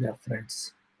belongings with their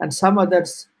friends, and some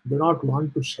others do not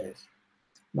want to share.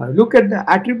 Now look at the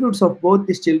attributes of both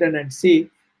these children and see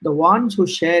the ones who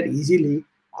share easily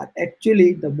are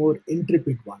actually the more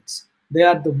intrepid ones. They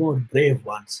are the more brave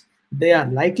ones. They are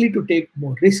likely to take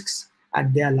more risks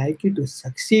and they are likely to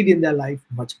succeed in their life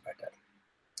much better.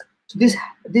 So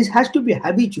this has to be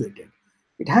habituated.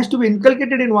 It has to be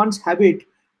inculcated in one's habit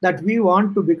that we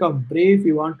want to become brave,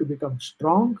 we want to become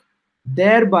strong.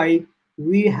 Thereby,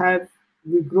 we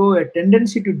grow a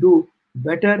tendency to do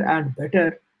better and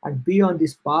better and be on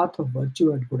this path of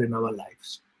virtue and good in our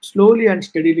lives. Slowly and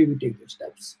steadily we take those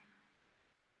steps.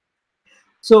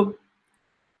 So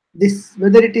This,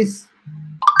 whether it is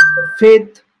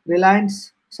faith,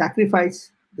 reliance,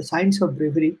 sacrifice, the signs of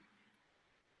bravery,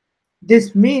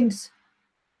 this means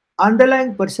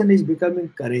underlying person is becoming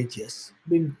courageous,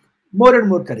 being more and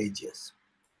more courageous.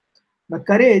 Now,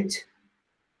 courage,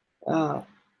 uh,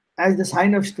 as the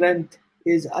sign of strength,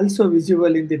 is also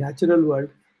visible in the natural world,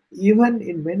 even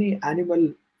in many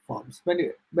animal forms,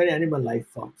 many animal life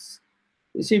forms.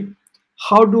 You see,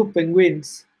 how do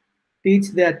penguins teach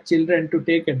their children to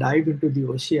take a dive into the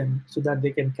ocean so that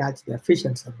they can catch their fish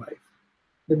and survive?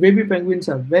 The baby penguins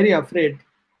are very afraid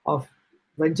of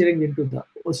venturing into the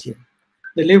ocean.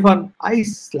 They live on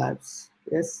ice slabs.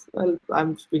 Yes, well,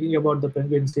 I'm speaking about the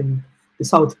penguins in the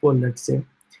South Pole, let's say.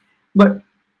 But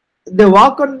they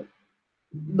walk on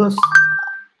those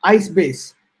ice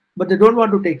base, but they don't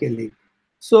want to take a leap.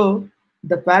 So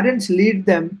the parents lead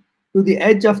them to the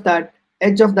edge of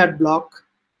that block,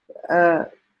 uh,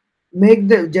 make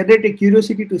the generate a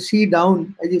curiosity to see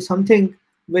down as if something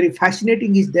very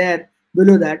fascinating is there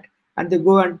below that, and they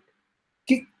go and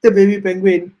kick the baby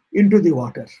penguin into the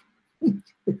water.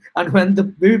 And when the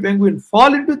baby penguin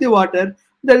fall into the water,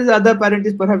 there is other parent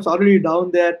is perhaps already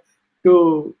down there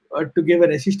to give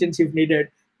an assistance if needed.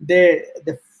 They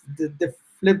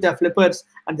flip their flippers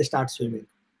and they start swimming.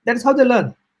 That's how they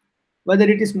learn. Whether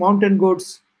it is mountain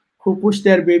goats who push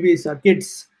their babies or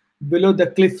kids below the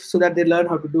cliff so that they learn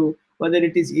how to do, whether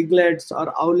it is eaglets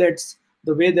or owlets,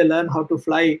 the way they learn how to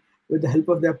fly with the help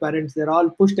of their parents, they're all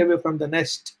pushed away from the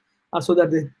nest so that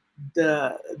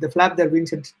they flap their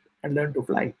wings and learn to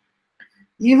fly.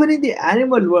 Even in the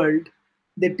animal world,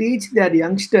 they teach their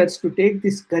youngsters to take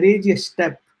this courageous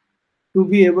step to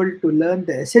be able to learn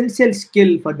the essential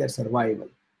skill for their survival.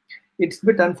 It's a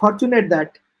bit unfortunate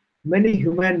that many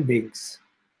human beings,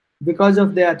 because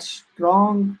of their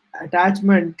strong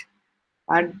attachment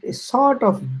and a sort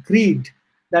of greed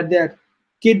that their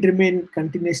kid remain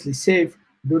continuously safe,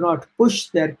 do not push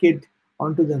their kid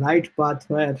onto the right path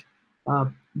where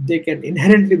they can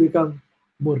inherently become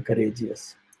more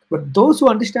courageous. But those who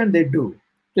understand, they do.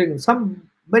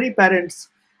 Many parents,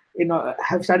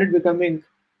 have started becoming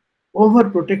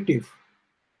overprotective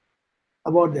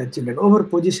about their children, over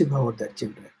possessive about their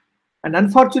children, and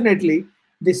unfortunately,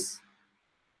 this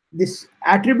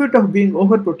attribute of being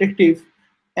overprotective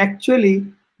actually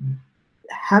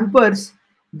hampers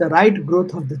the right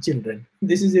growth of the children.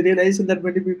 This is a realization that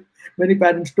many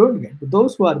parents don't get. But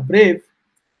those who are brave,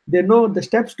 they know the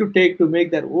steps to take to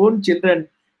make their own children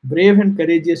brave and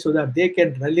courageous so that they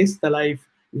can release the life,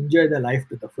 enjoy the life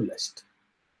to the fullest.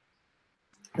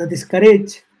 Now, this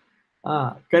courage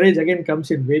again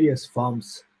comes in various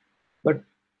forms, but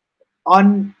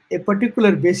on a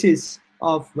particular basis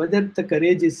of whether the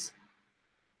courage is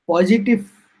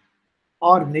positive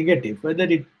or negative, whether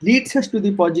it leads us to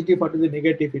the positive or to the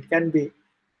negative, it can be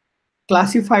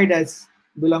classified as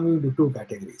belonging to two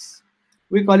categories.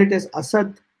 We call it as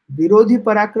Asat Virodhi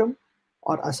Parakram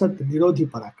or Asat Nirodhi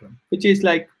Parakram, which is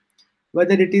like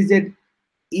whether it is an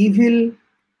evil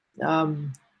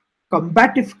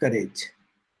combative courage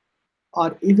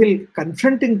or evil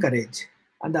confronting courage,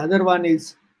 and the other one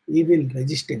is evil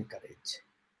resisting courage.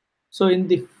 So in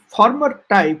the former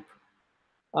type,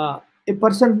 a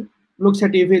person looks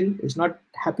at evil, is not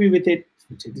happy with it,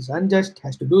 which it is unjust,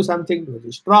 has to do something to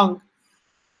be strong,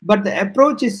 but the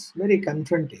approach is very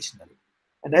confrontational.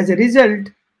 And as a result,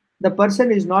 the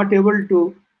person is not able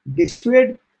to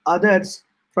dissuade others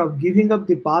from giving up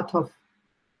the path of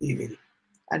evil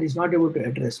and is not able to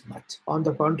address much. On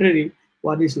the contrary,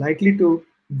 one is likely to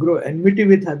grow enmity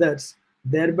with others,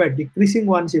 thereby decreasing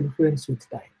one's influence with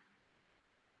time.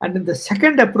 And in the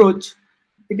second approach,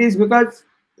 it is because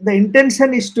the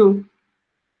intention is to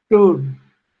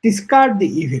discard the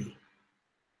evil.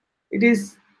 It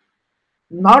is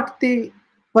not the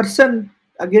person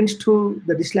against who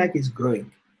the dislike is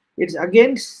growing. It's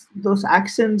against those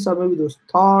actions or maybe those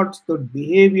thoughts, those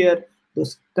behavior,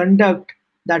 those conduct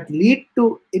that lead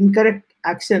to incorrect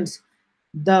actions.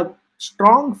 The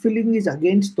strong feeling is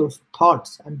against those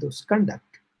thoughts and those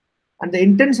conduct. And the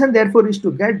intention, therefore, is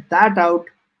to get that out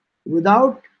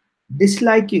without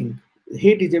disliking.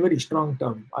 Hate is a very strong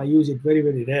term. I use it very,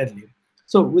 very rarely.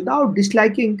 So without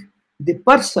disliking the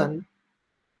person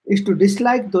is to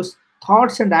dislike those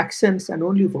thoughts and actions and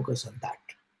only focus on that.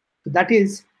 So that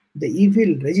is the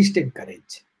evil resisting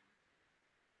courage.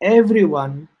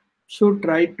 Everyone should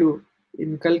try to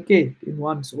inculcate in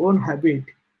one's own habit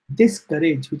this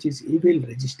courage, which is evil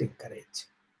resisting courage.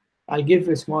 I'll give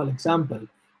a small example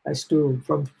as to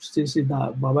from Sri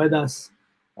Babaida's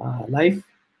life,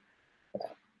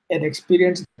 an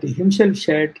experience that he himself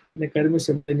shared in a Karma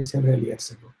ceremony several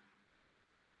years ago.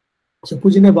 So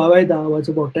Pujyapad Babaida was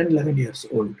about 10, 11 years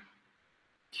old.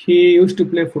 He used to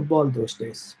play football those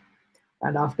days.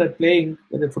 And after playing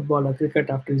whether football or cricket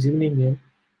after his evening game,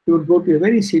 he would go to a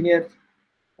very senior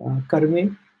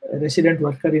Karmi, a resident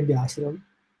worker in the ashram,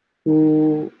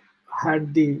 who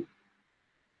had the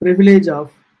privilege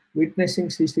of witnessing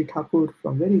Sree Thakur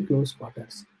from very close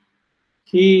quarters.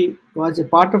 He was a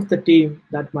part of the team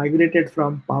that migrated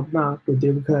from Pabna to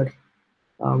Devghar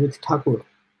with Thakur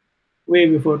way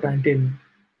before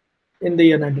in the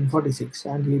year 1946,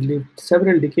 and he lived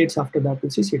several decades after that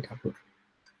with Sree Thakur.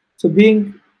 So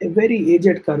being a very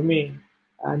aged Karmi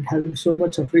and having so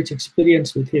much of rich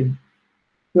experience with him,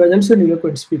 he was also an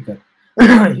eloquent speaker.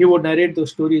 He would narrate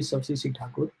those stories of Sree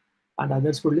Thakur and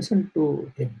others would listen to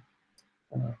him.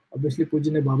 Obviously,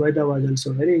 Pujyapad Babaida was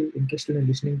also very interested in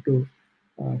listening to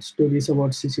stories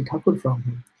about Sree Thakur from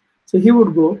him. So he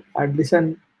would go and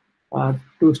listen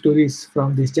to stories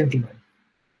from this gentleman.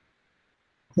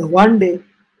 Now one day,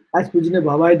 as Pujyapad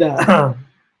Babaida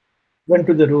went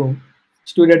to the room,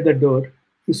 stood at the door,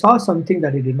 he saw something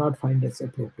that he did not find as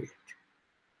appropriate.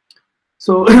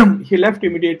 So he left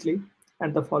immediately,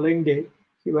 and the following day,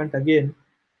 he went again,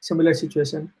 similar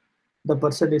situation. The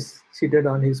person is seated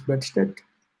on his bedstead.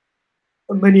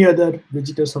 Many other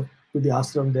visitors to the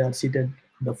ashram, they are seated on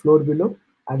the floor below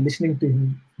and listening to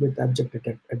him with abject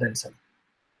attention.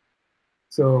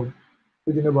 So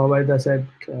Pujyapad Babaida said,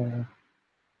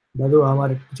 Dadu, amar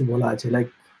kuch bola ache,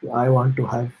 like, I want to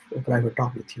have a private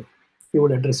talk with you. He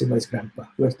would address him as grandpa.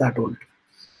 He was that old.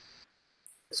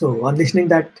 So on listening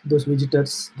that, those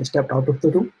visitors, they stepped out of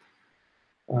the room.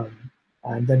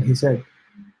 And then he said,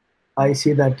 I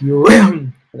see that you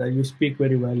you speak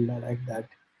very well, I like that.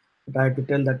 But I have to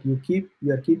tell that you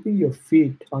are keeping your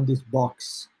feet on this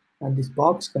box. And this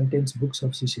box contains books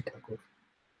of Sree Thakur.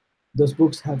 Those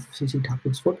books have Sree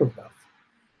Thakur's photograph.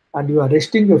 And you are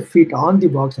resting your feet on the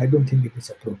box. I don't think it is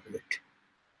appropriate.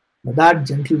 But that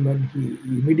gentleman, he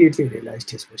immediately realized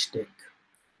his mistake.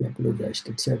 He apologized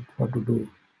and said what to do.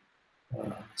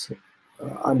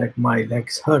 Like my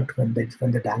legs hurt when they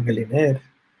dangle in air.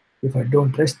 If I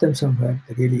don't rest them somewhere,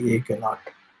 they really ache a lot.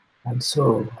 And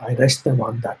so I rest them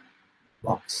on that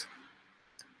box.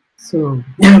 So,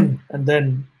 and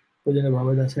then Pujyapad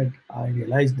Babaida said, I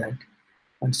realized that.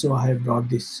 And so I have brought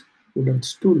this wooden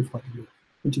stool for you,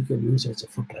 which you can use as a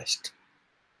footrest.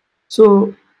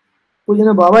 So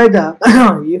Pujyapad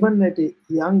Babaida, even at a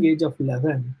young age of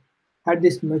 11, had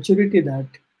this maturity that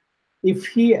if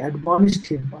he admonished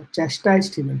him or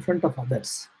chastised him in front of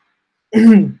others,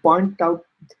 point out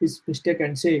his mistake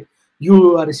and say,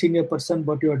 you are a senior person,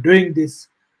 but you are doing this,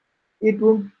 it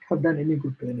won't have done any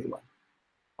good to anyone.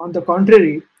 On the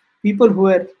contrary, people who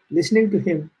were listening to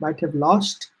him might have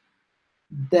lost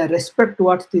their respect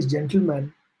towards this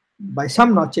gentleman by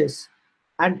some notches,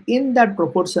 and in that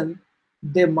proportion,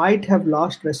 they might have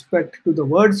lost respect to the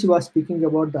words he was speaking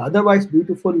about, the otherwise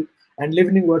beautiful and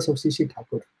living words of Sree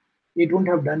Thakur. It wouldn't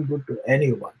have done good to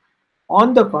anyone.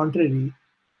 On the contrary,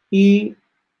 he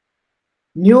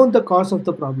knew the cause of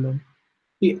the problem,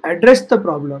 he addressed the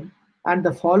problem, and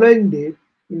the following day,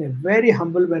 in a very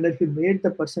humble manner, he made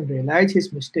the person realize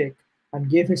his mistake and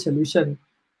gave a solution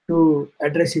to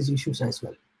address his issues as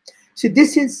well. See,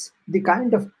 this is the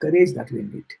kind of courage that we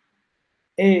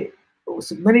need.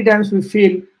 Many times we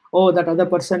feel, oh, that other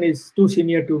person is too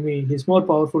senior to me, he's more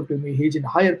powerful to me, he's in a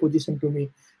higher position to me,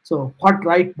 so what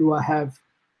right do I have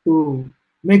to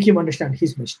make him understand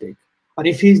his mistake? Or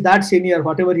if he's that senior,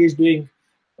 whatever he's doing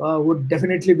would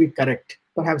definitely be correct.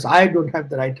 Perhaps I don't have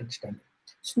the right understanding.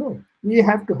 So no, we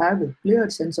have to have a clear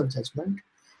sense of judgment.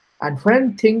 And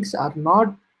when things are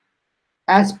not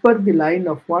as per the line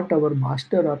of what our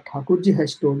master or Thakurji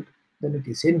has told, then it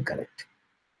is incorrect.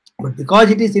 But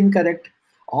because it is incorrect,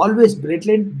 always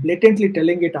blatantly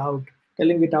telling it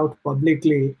out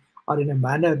publicly or in a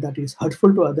manner that is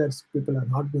hurtful to others, people are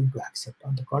not going to accept.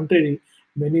 On the contrary,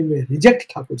 many may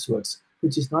reject Thakur's words,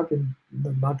 which is not in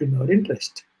our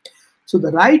interest. So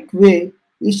the right way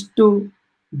is to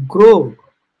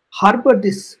harbor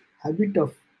this habit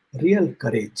of real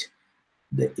courage,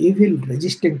 the evil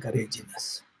resisting courage in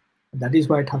us. That is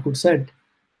why Thakur said,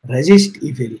 resist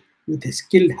evil with a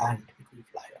skilled hand, it will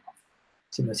fly off.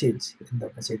 It's a message in the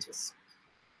messages.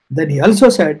 Then he also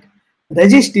said,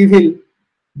 resist evil,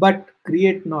 but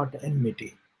create not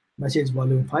enmity. Message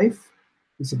volume 5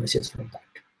 is a message from that.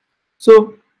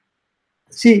 So,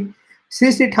 see,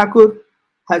 Sree Thakur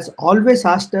has always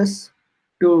asked us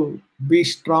to be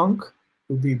strong,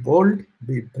 to be bold,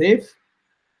 be brave,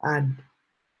 and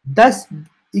thus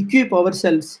equip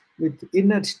ourselves with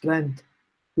inner strength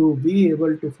to be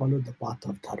able to follow the path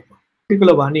of dharma.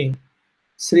 Particular Vani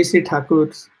Sree Thakur,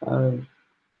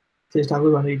 Sree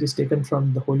Thakur one, it is taken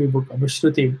from the holy book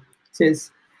Anushruti,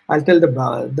 says, I'll tell the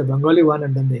Bengali one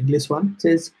and then the English one,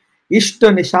 says, Ishta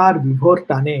nishar vibhor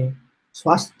tane,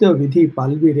 swastya vidhi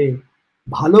palbire,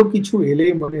 bhalo kichu ele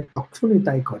mone takshuni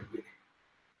tai karbe.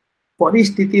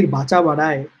 পরিস্থিতির বাঁচা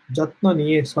বাড়ায় যত্ন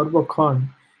নিয়ে সর্বক্ষণ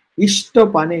ইষ্ট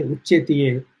পানে উচ্চেতিয়ে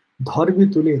ধর্মী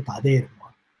তুলে তাদের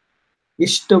মন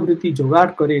ইষ্টবৃত্তি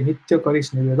জোগাড় করে নিত্য করিস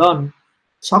নিবেদন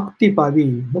শক্তি পাবি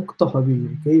মুক্ত হবি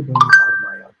এই বলে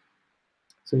ধর্মায়ন.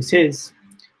 So he says,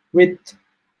 with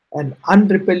an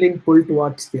unrepelling pull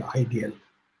towards the ideal,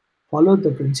 follow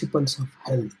the principles of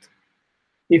health.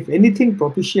 If anything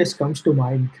propitious comes to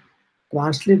mind,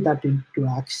 translate that into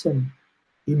action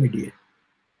immediately.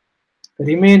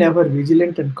 Remain ever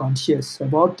vigilant and conscious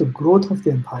about the growth of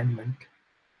the environment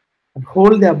and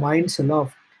hold their minds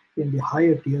aloft in the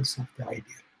higher tiers of the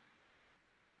ideal.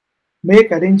 Make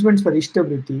arrangements for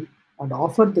Ishtavriti and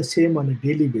offer the same on a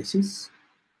daily basis.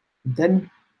 Then,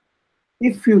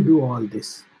 if you do all this,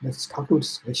 that's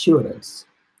Thakur's assurance,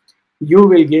 you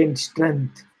will gain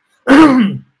strength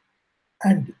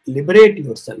and liberate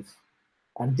yourself.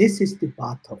 And this is the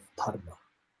path of Dharma.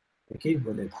 Okay,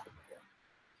 bole Dharma.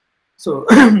 So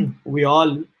we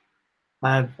all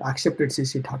have accepted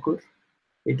Sree Thakur.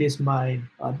 It is my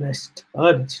earnest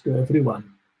urge to everyone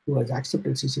who has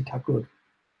accepted Sree Thakur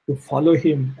to follow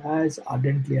him as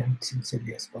ardently and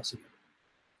sincerely as possible.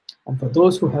 And for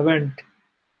those who haven't,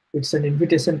 it's an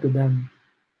invitation to them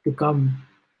to come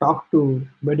talk to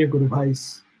many Guru Bhais,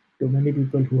 to many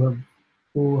people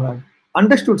who have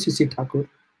understood Sree Thakur,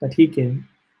 that he came,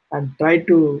 and try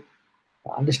to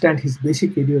understand his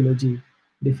basic ideology.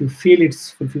 If you feel it's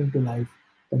fulfilling to life,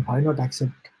 then why not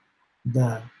accept the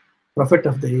prophet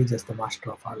of the age as the master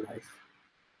of our life?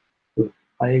 So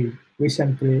I wish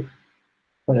and pray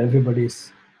for everybody's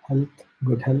health,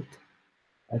 good health,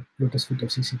 at lotus feet of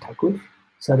Sree Thakur.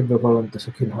 Sarve bhavantu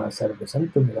sukhinah, sarve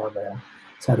santu niramaya,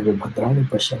 sarve bhadrani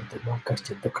pashyantu, ma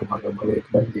kaschit dukha bhaga bhavet,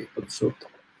 bande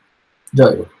purushottam.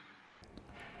 Jai Guru.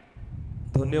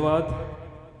 धन्यवाद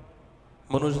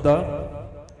मनोज दा.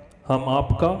 हम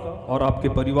आपका और आपके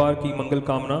परिवार की मंगल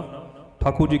कामना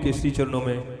ठाकुर जी के श्री चरणों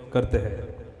में करते हैं.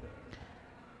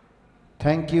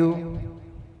 Thank you,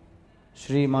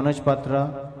 Shri Manoj Patra,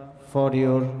 for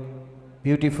your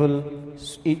beautiful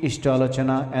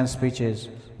Ishtalachana and speeches.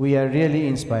 We are really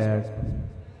inspired.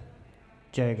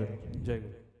 Jai Guru. Jai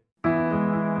Guru.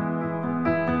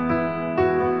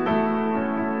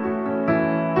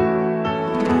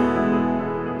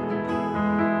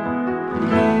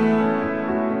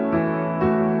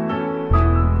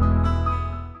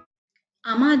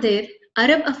 আমাদের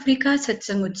আরব আফ্রিকা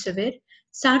সৎসঙ্গ উৎসবের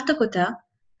সার্থকতা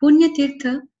পুণ্যতীর্থ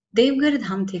দেবঘর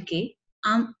ধাম থেকে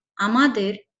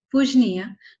আমাদের পূজনীয়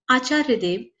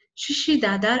আচার্যদেব শ্রী শ্রী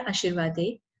দাদার আশীর্বাদে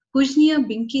পূজনীয়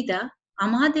বিঙ্কিদা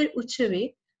আমাদের উৎসবে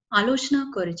আলোচনা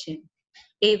করেছেন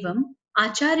এবং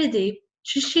আচার্যদেব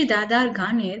শ্রী শ্রী দাদার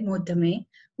গানের মাধ্যমে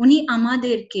উনি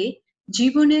আমাদেরকে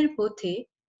জীবনের পথে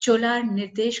চলার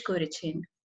নির্দেশ করেছেন.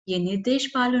 এই নির্দেশ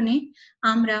পালনে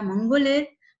আমরা মঙ্গলের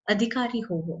अधिकारी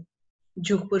हो.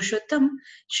 যুগ পুরুষোত্তম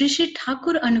শ্রী শ্রী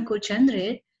ঠাকুর অনুকূল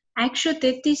চন্দ্রের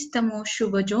 133তম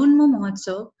শুভ জন্ম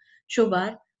মহোৎসব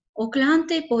সবার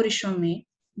অক্লান্তে পরিশ্রমে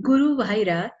গুরু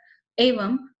ভাইরা এবং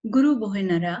গুরু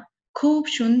বহেনারা খুব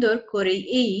সুন্দর করে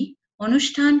এই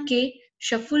অনুষ্ঠানকে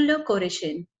সফল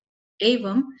করেছেন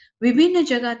এবং বিভিন্ন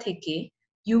জায়গা থেকে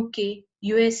UK,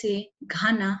 USA,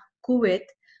 Ghana, Kuwait,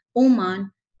 Oman,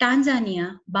 Tanzania,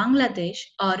 Bangladesh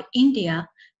আর ইন্ডিয়া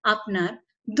আপনার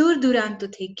দূর দূরান্ত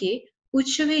থেকে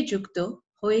উৎসবে যুক্ত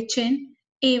হয়েছেন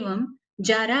এবং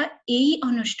যারা এই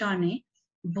অনুষ্ঠানে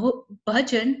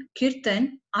ভজন কীর্তন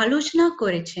আলোচনা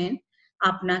করেছেন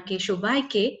আপনাকে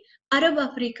সবাইকে আরব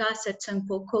আফ্রিকা সৎসঙ্গ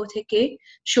পক্ষ থেকে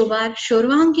সবার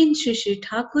সর্বাঙ্গীন শ্রী শ্রী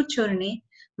ঠাকুর চরণে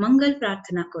মঙ্গল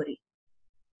প্রার্থনা করি.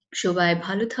 সবাই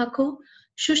ভালো থাকো,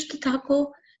 সুস্থ থাকো,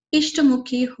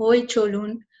 ইষ্টমুখী হয়ে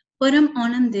চলুন, পরম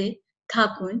আনন্দে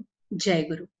থাকুন. জয়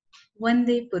গুরু.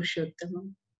 वंदे पुरुषोत्तमम.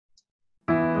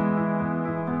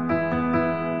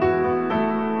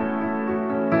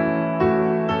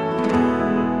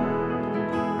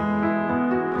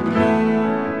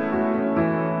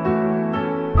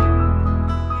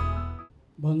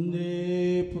 वंदे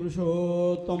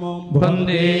पुरुषोत्तमम.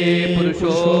 वंदे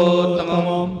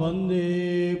पुरुषोत्तमम. वंदे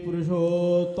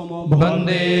पुरुषोत्तमम.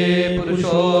 वंदे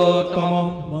पुरुषोत्तमम.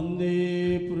 वंदे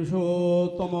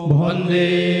पुरुषोत्तमम. वंदे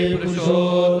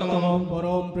पुरुषोत्तमम.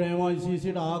 परम प्रेममय श्री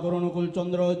श्री ठाकुर अनुकूल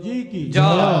चंद्र जी की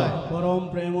जय। परम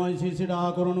प्रेममय श्री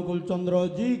ठाकुर अनुकूल चंद्र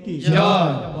जी की जय।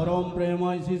 परम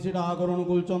प्रेममय श्री ठाकुर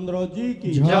अनुकूल चंद्र जी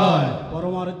की जय।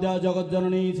 परमाराध्या जगत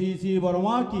जननी श्री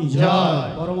वर्मा की जय।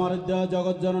 परमाराध्या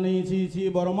जगत जननी श्री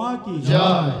वर्मा की जय।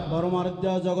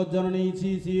 परमाराध्या जगत जननी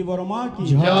श्री वर्मा की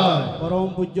जय। परम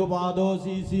पूज्य पाद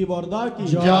श्री वर्दा की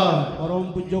जय। परम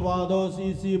पूज्य पाद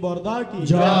श्री वर्दा की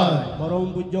जय। परम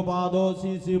पूज्य पाद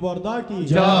श्री वर्दा की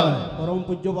जय। परम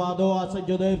पूज्य पाद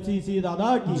आचार्यदेव श्री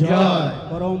दादा की जय।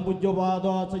 परम पूज्य पाद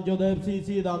आचार्यदेव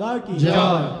श्री दादा की जय।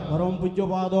 परम पूज्य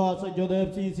पाद आचार्यदेव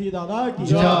श्री दादा की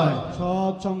जय।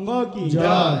 सत्संग की जय।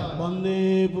 वंदे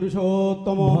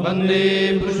पुरुषोत्तम वंदे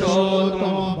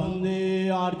पुरुषोत्तम वंदे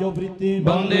आर्यवृत्ति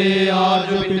वंदे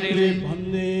आर्यवृत्ति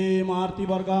वंदे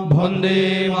मार्तिवर्गं वंदे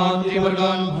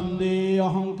मातृवर्गं वंदे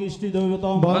अहं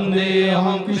कृष्णदैवतं वंदे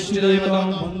अहं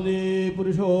कृष्णदैवतं वंदे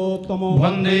पुरुषोत्तम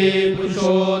वंदे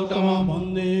पुरुषोत्तम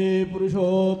वंदे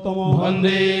पुरुषोत्तम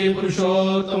वंदे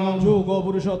पुरुषोत्तम যোগ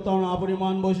পুরুষোত্তম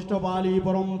अपरिमाण वशिष्ठ पाली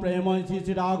परम प्रेम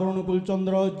श्री ठाकुर अनुकूल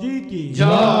चंद्र जी की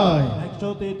जय।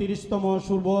 133तम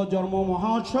पूर्व जन्म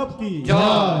महोत्सव की जय।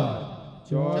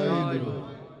 जय गुरु।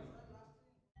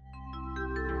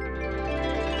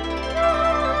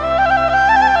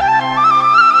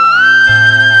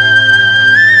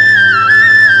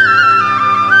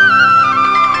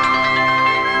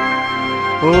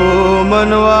 ओ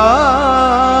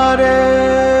मनवारे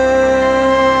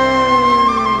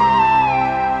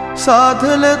साध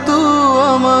ले तू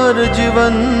अमर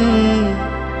जीवन,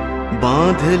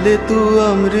 बांध ले तू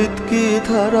अमृत की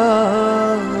धारा,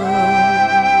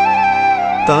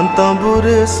 तांता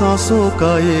बुरे सांसों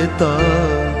का ये तार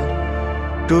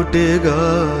टूटेगा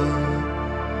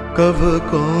कब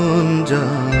कौन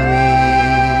जाने।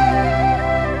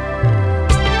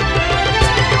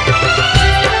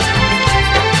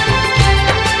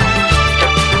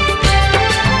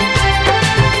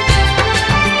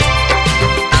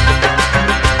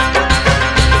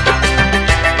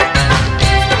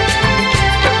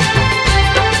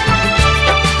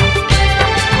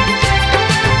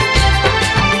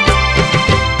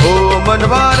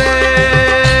 मनवारे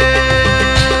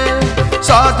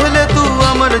साध ले तू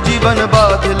अमर जीवन,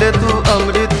 बांध ले तू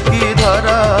अमृत की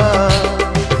धारा,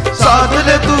 साध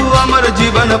ले तू अमर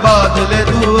जीवन, बांध ले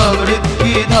तू अमृत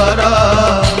की धारा,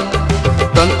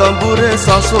 तन बुरे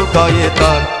सांसों का ये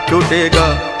तार टूटेगा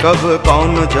कब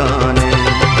कौन जाने।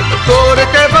 तोड़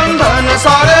के बंधन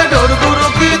सारे डोर गुरु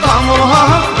की थामो,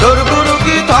 हाँ डोर गुरु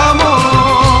की थामो,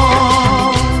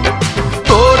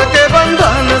 तोड़ के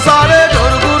बंधन सारे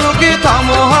डोर गुरु की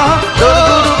थामो, हाँ डोर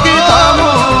गुरु की थामो।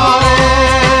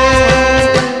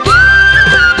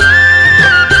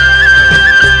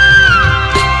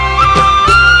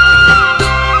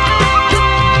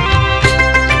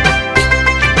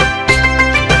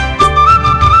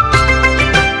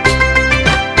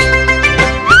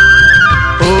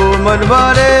 ओ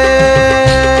मनवारे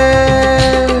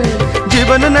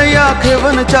जीवन नैया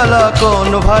खेवन चला,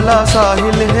 कौन भला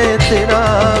साहिल है तेरा,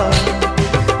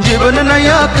 जीवन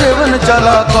नैया खेवन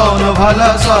चला, कौन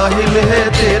भला साहिल है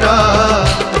तेरा,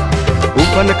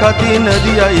 उफन खाती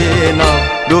नदिया ये नाव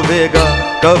डूबेगा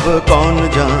कब कौन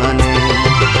जाने।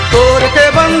 तोड़ के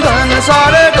बंधन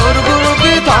सारे डोर गुरु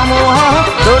की थामो, हाँ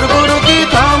डोर गुरु की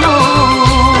थामो,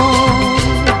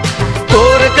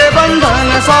 तोड़ के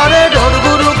बंधन सारे डोर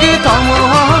गुरु की थामो,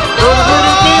 हाँ डोर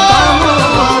गुरु की थामो।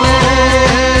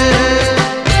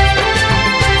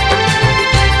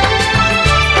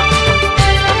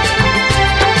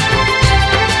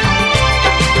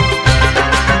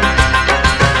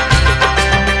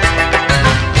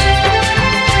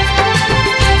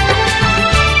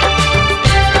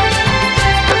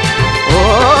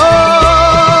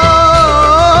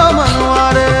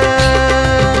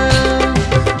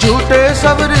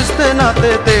 सब रिश्ते नाते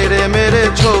तेरे मेरे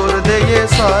छोड़ दे ये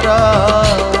सारा,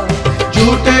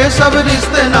 झूठे सब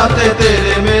रिश्ते नाते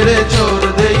तेरे मेरे छोड़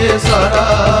दे ये सारा,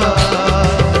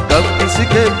 कब किसी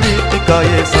के प्रीति का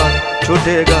ये साथ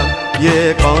छूटेगा ये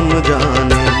कौन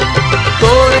जाने।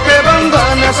 तोड़ के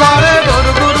बंधन सारे डोर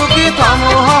गुरु की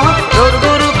थामो, हाँ डोर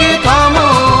गुरु की थामो,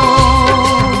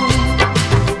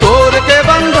 तोड़ के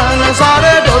बंधन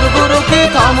सारे डोर गुरु की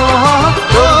थामो, हाँ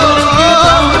डोर गुरु की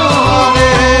थामो।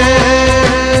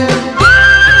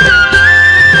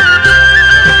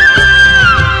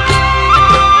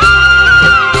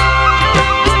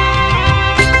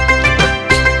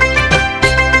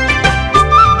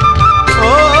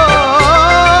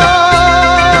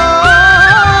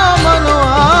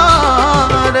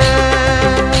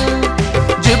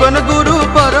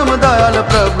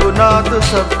 प्रभुनाथ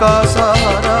सबका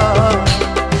सहारा,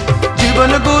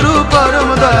 जीवन गुरु परम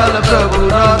दयाल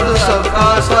प्रभुनाथ सबका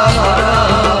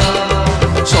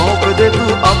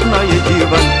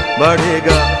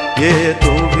बढ़ेगा ये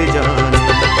तू भी जाने।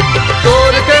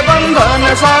 तोड़ के बंधन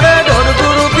सारे ढोर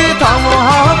गुरु की थामो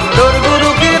हाँ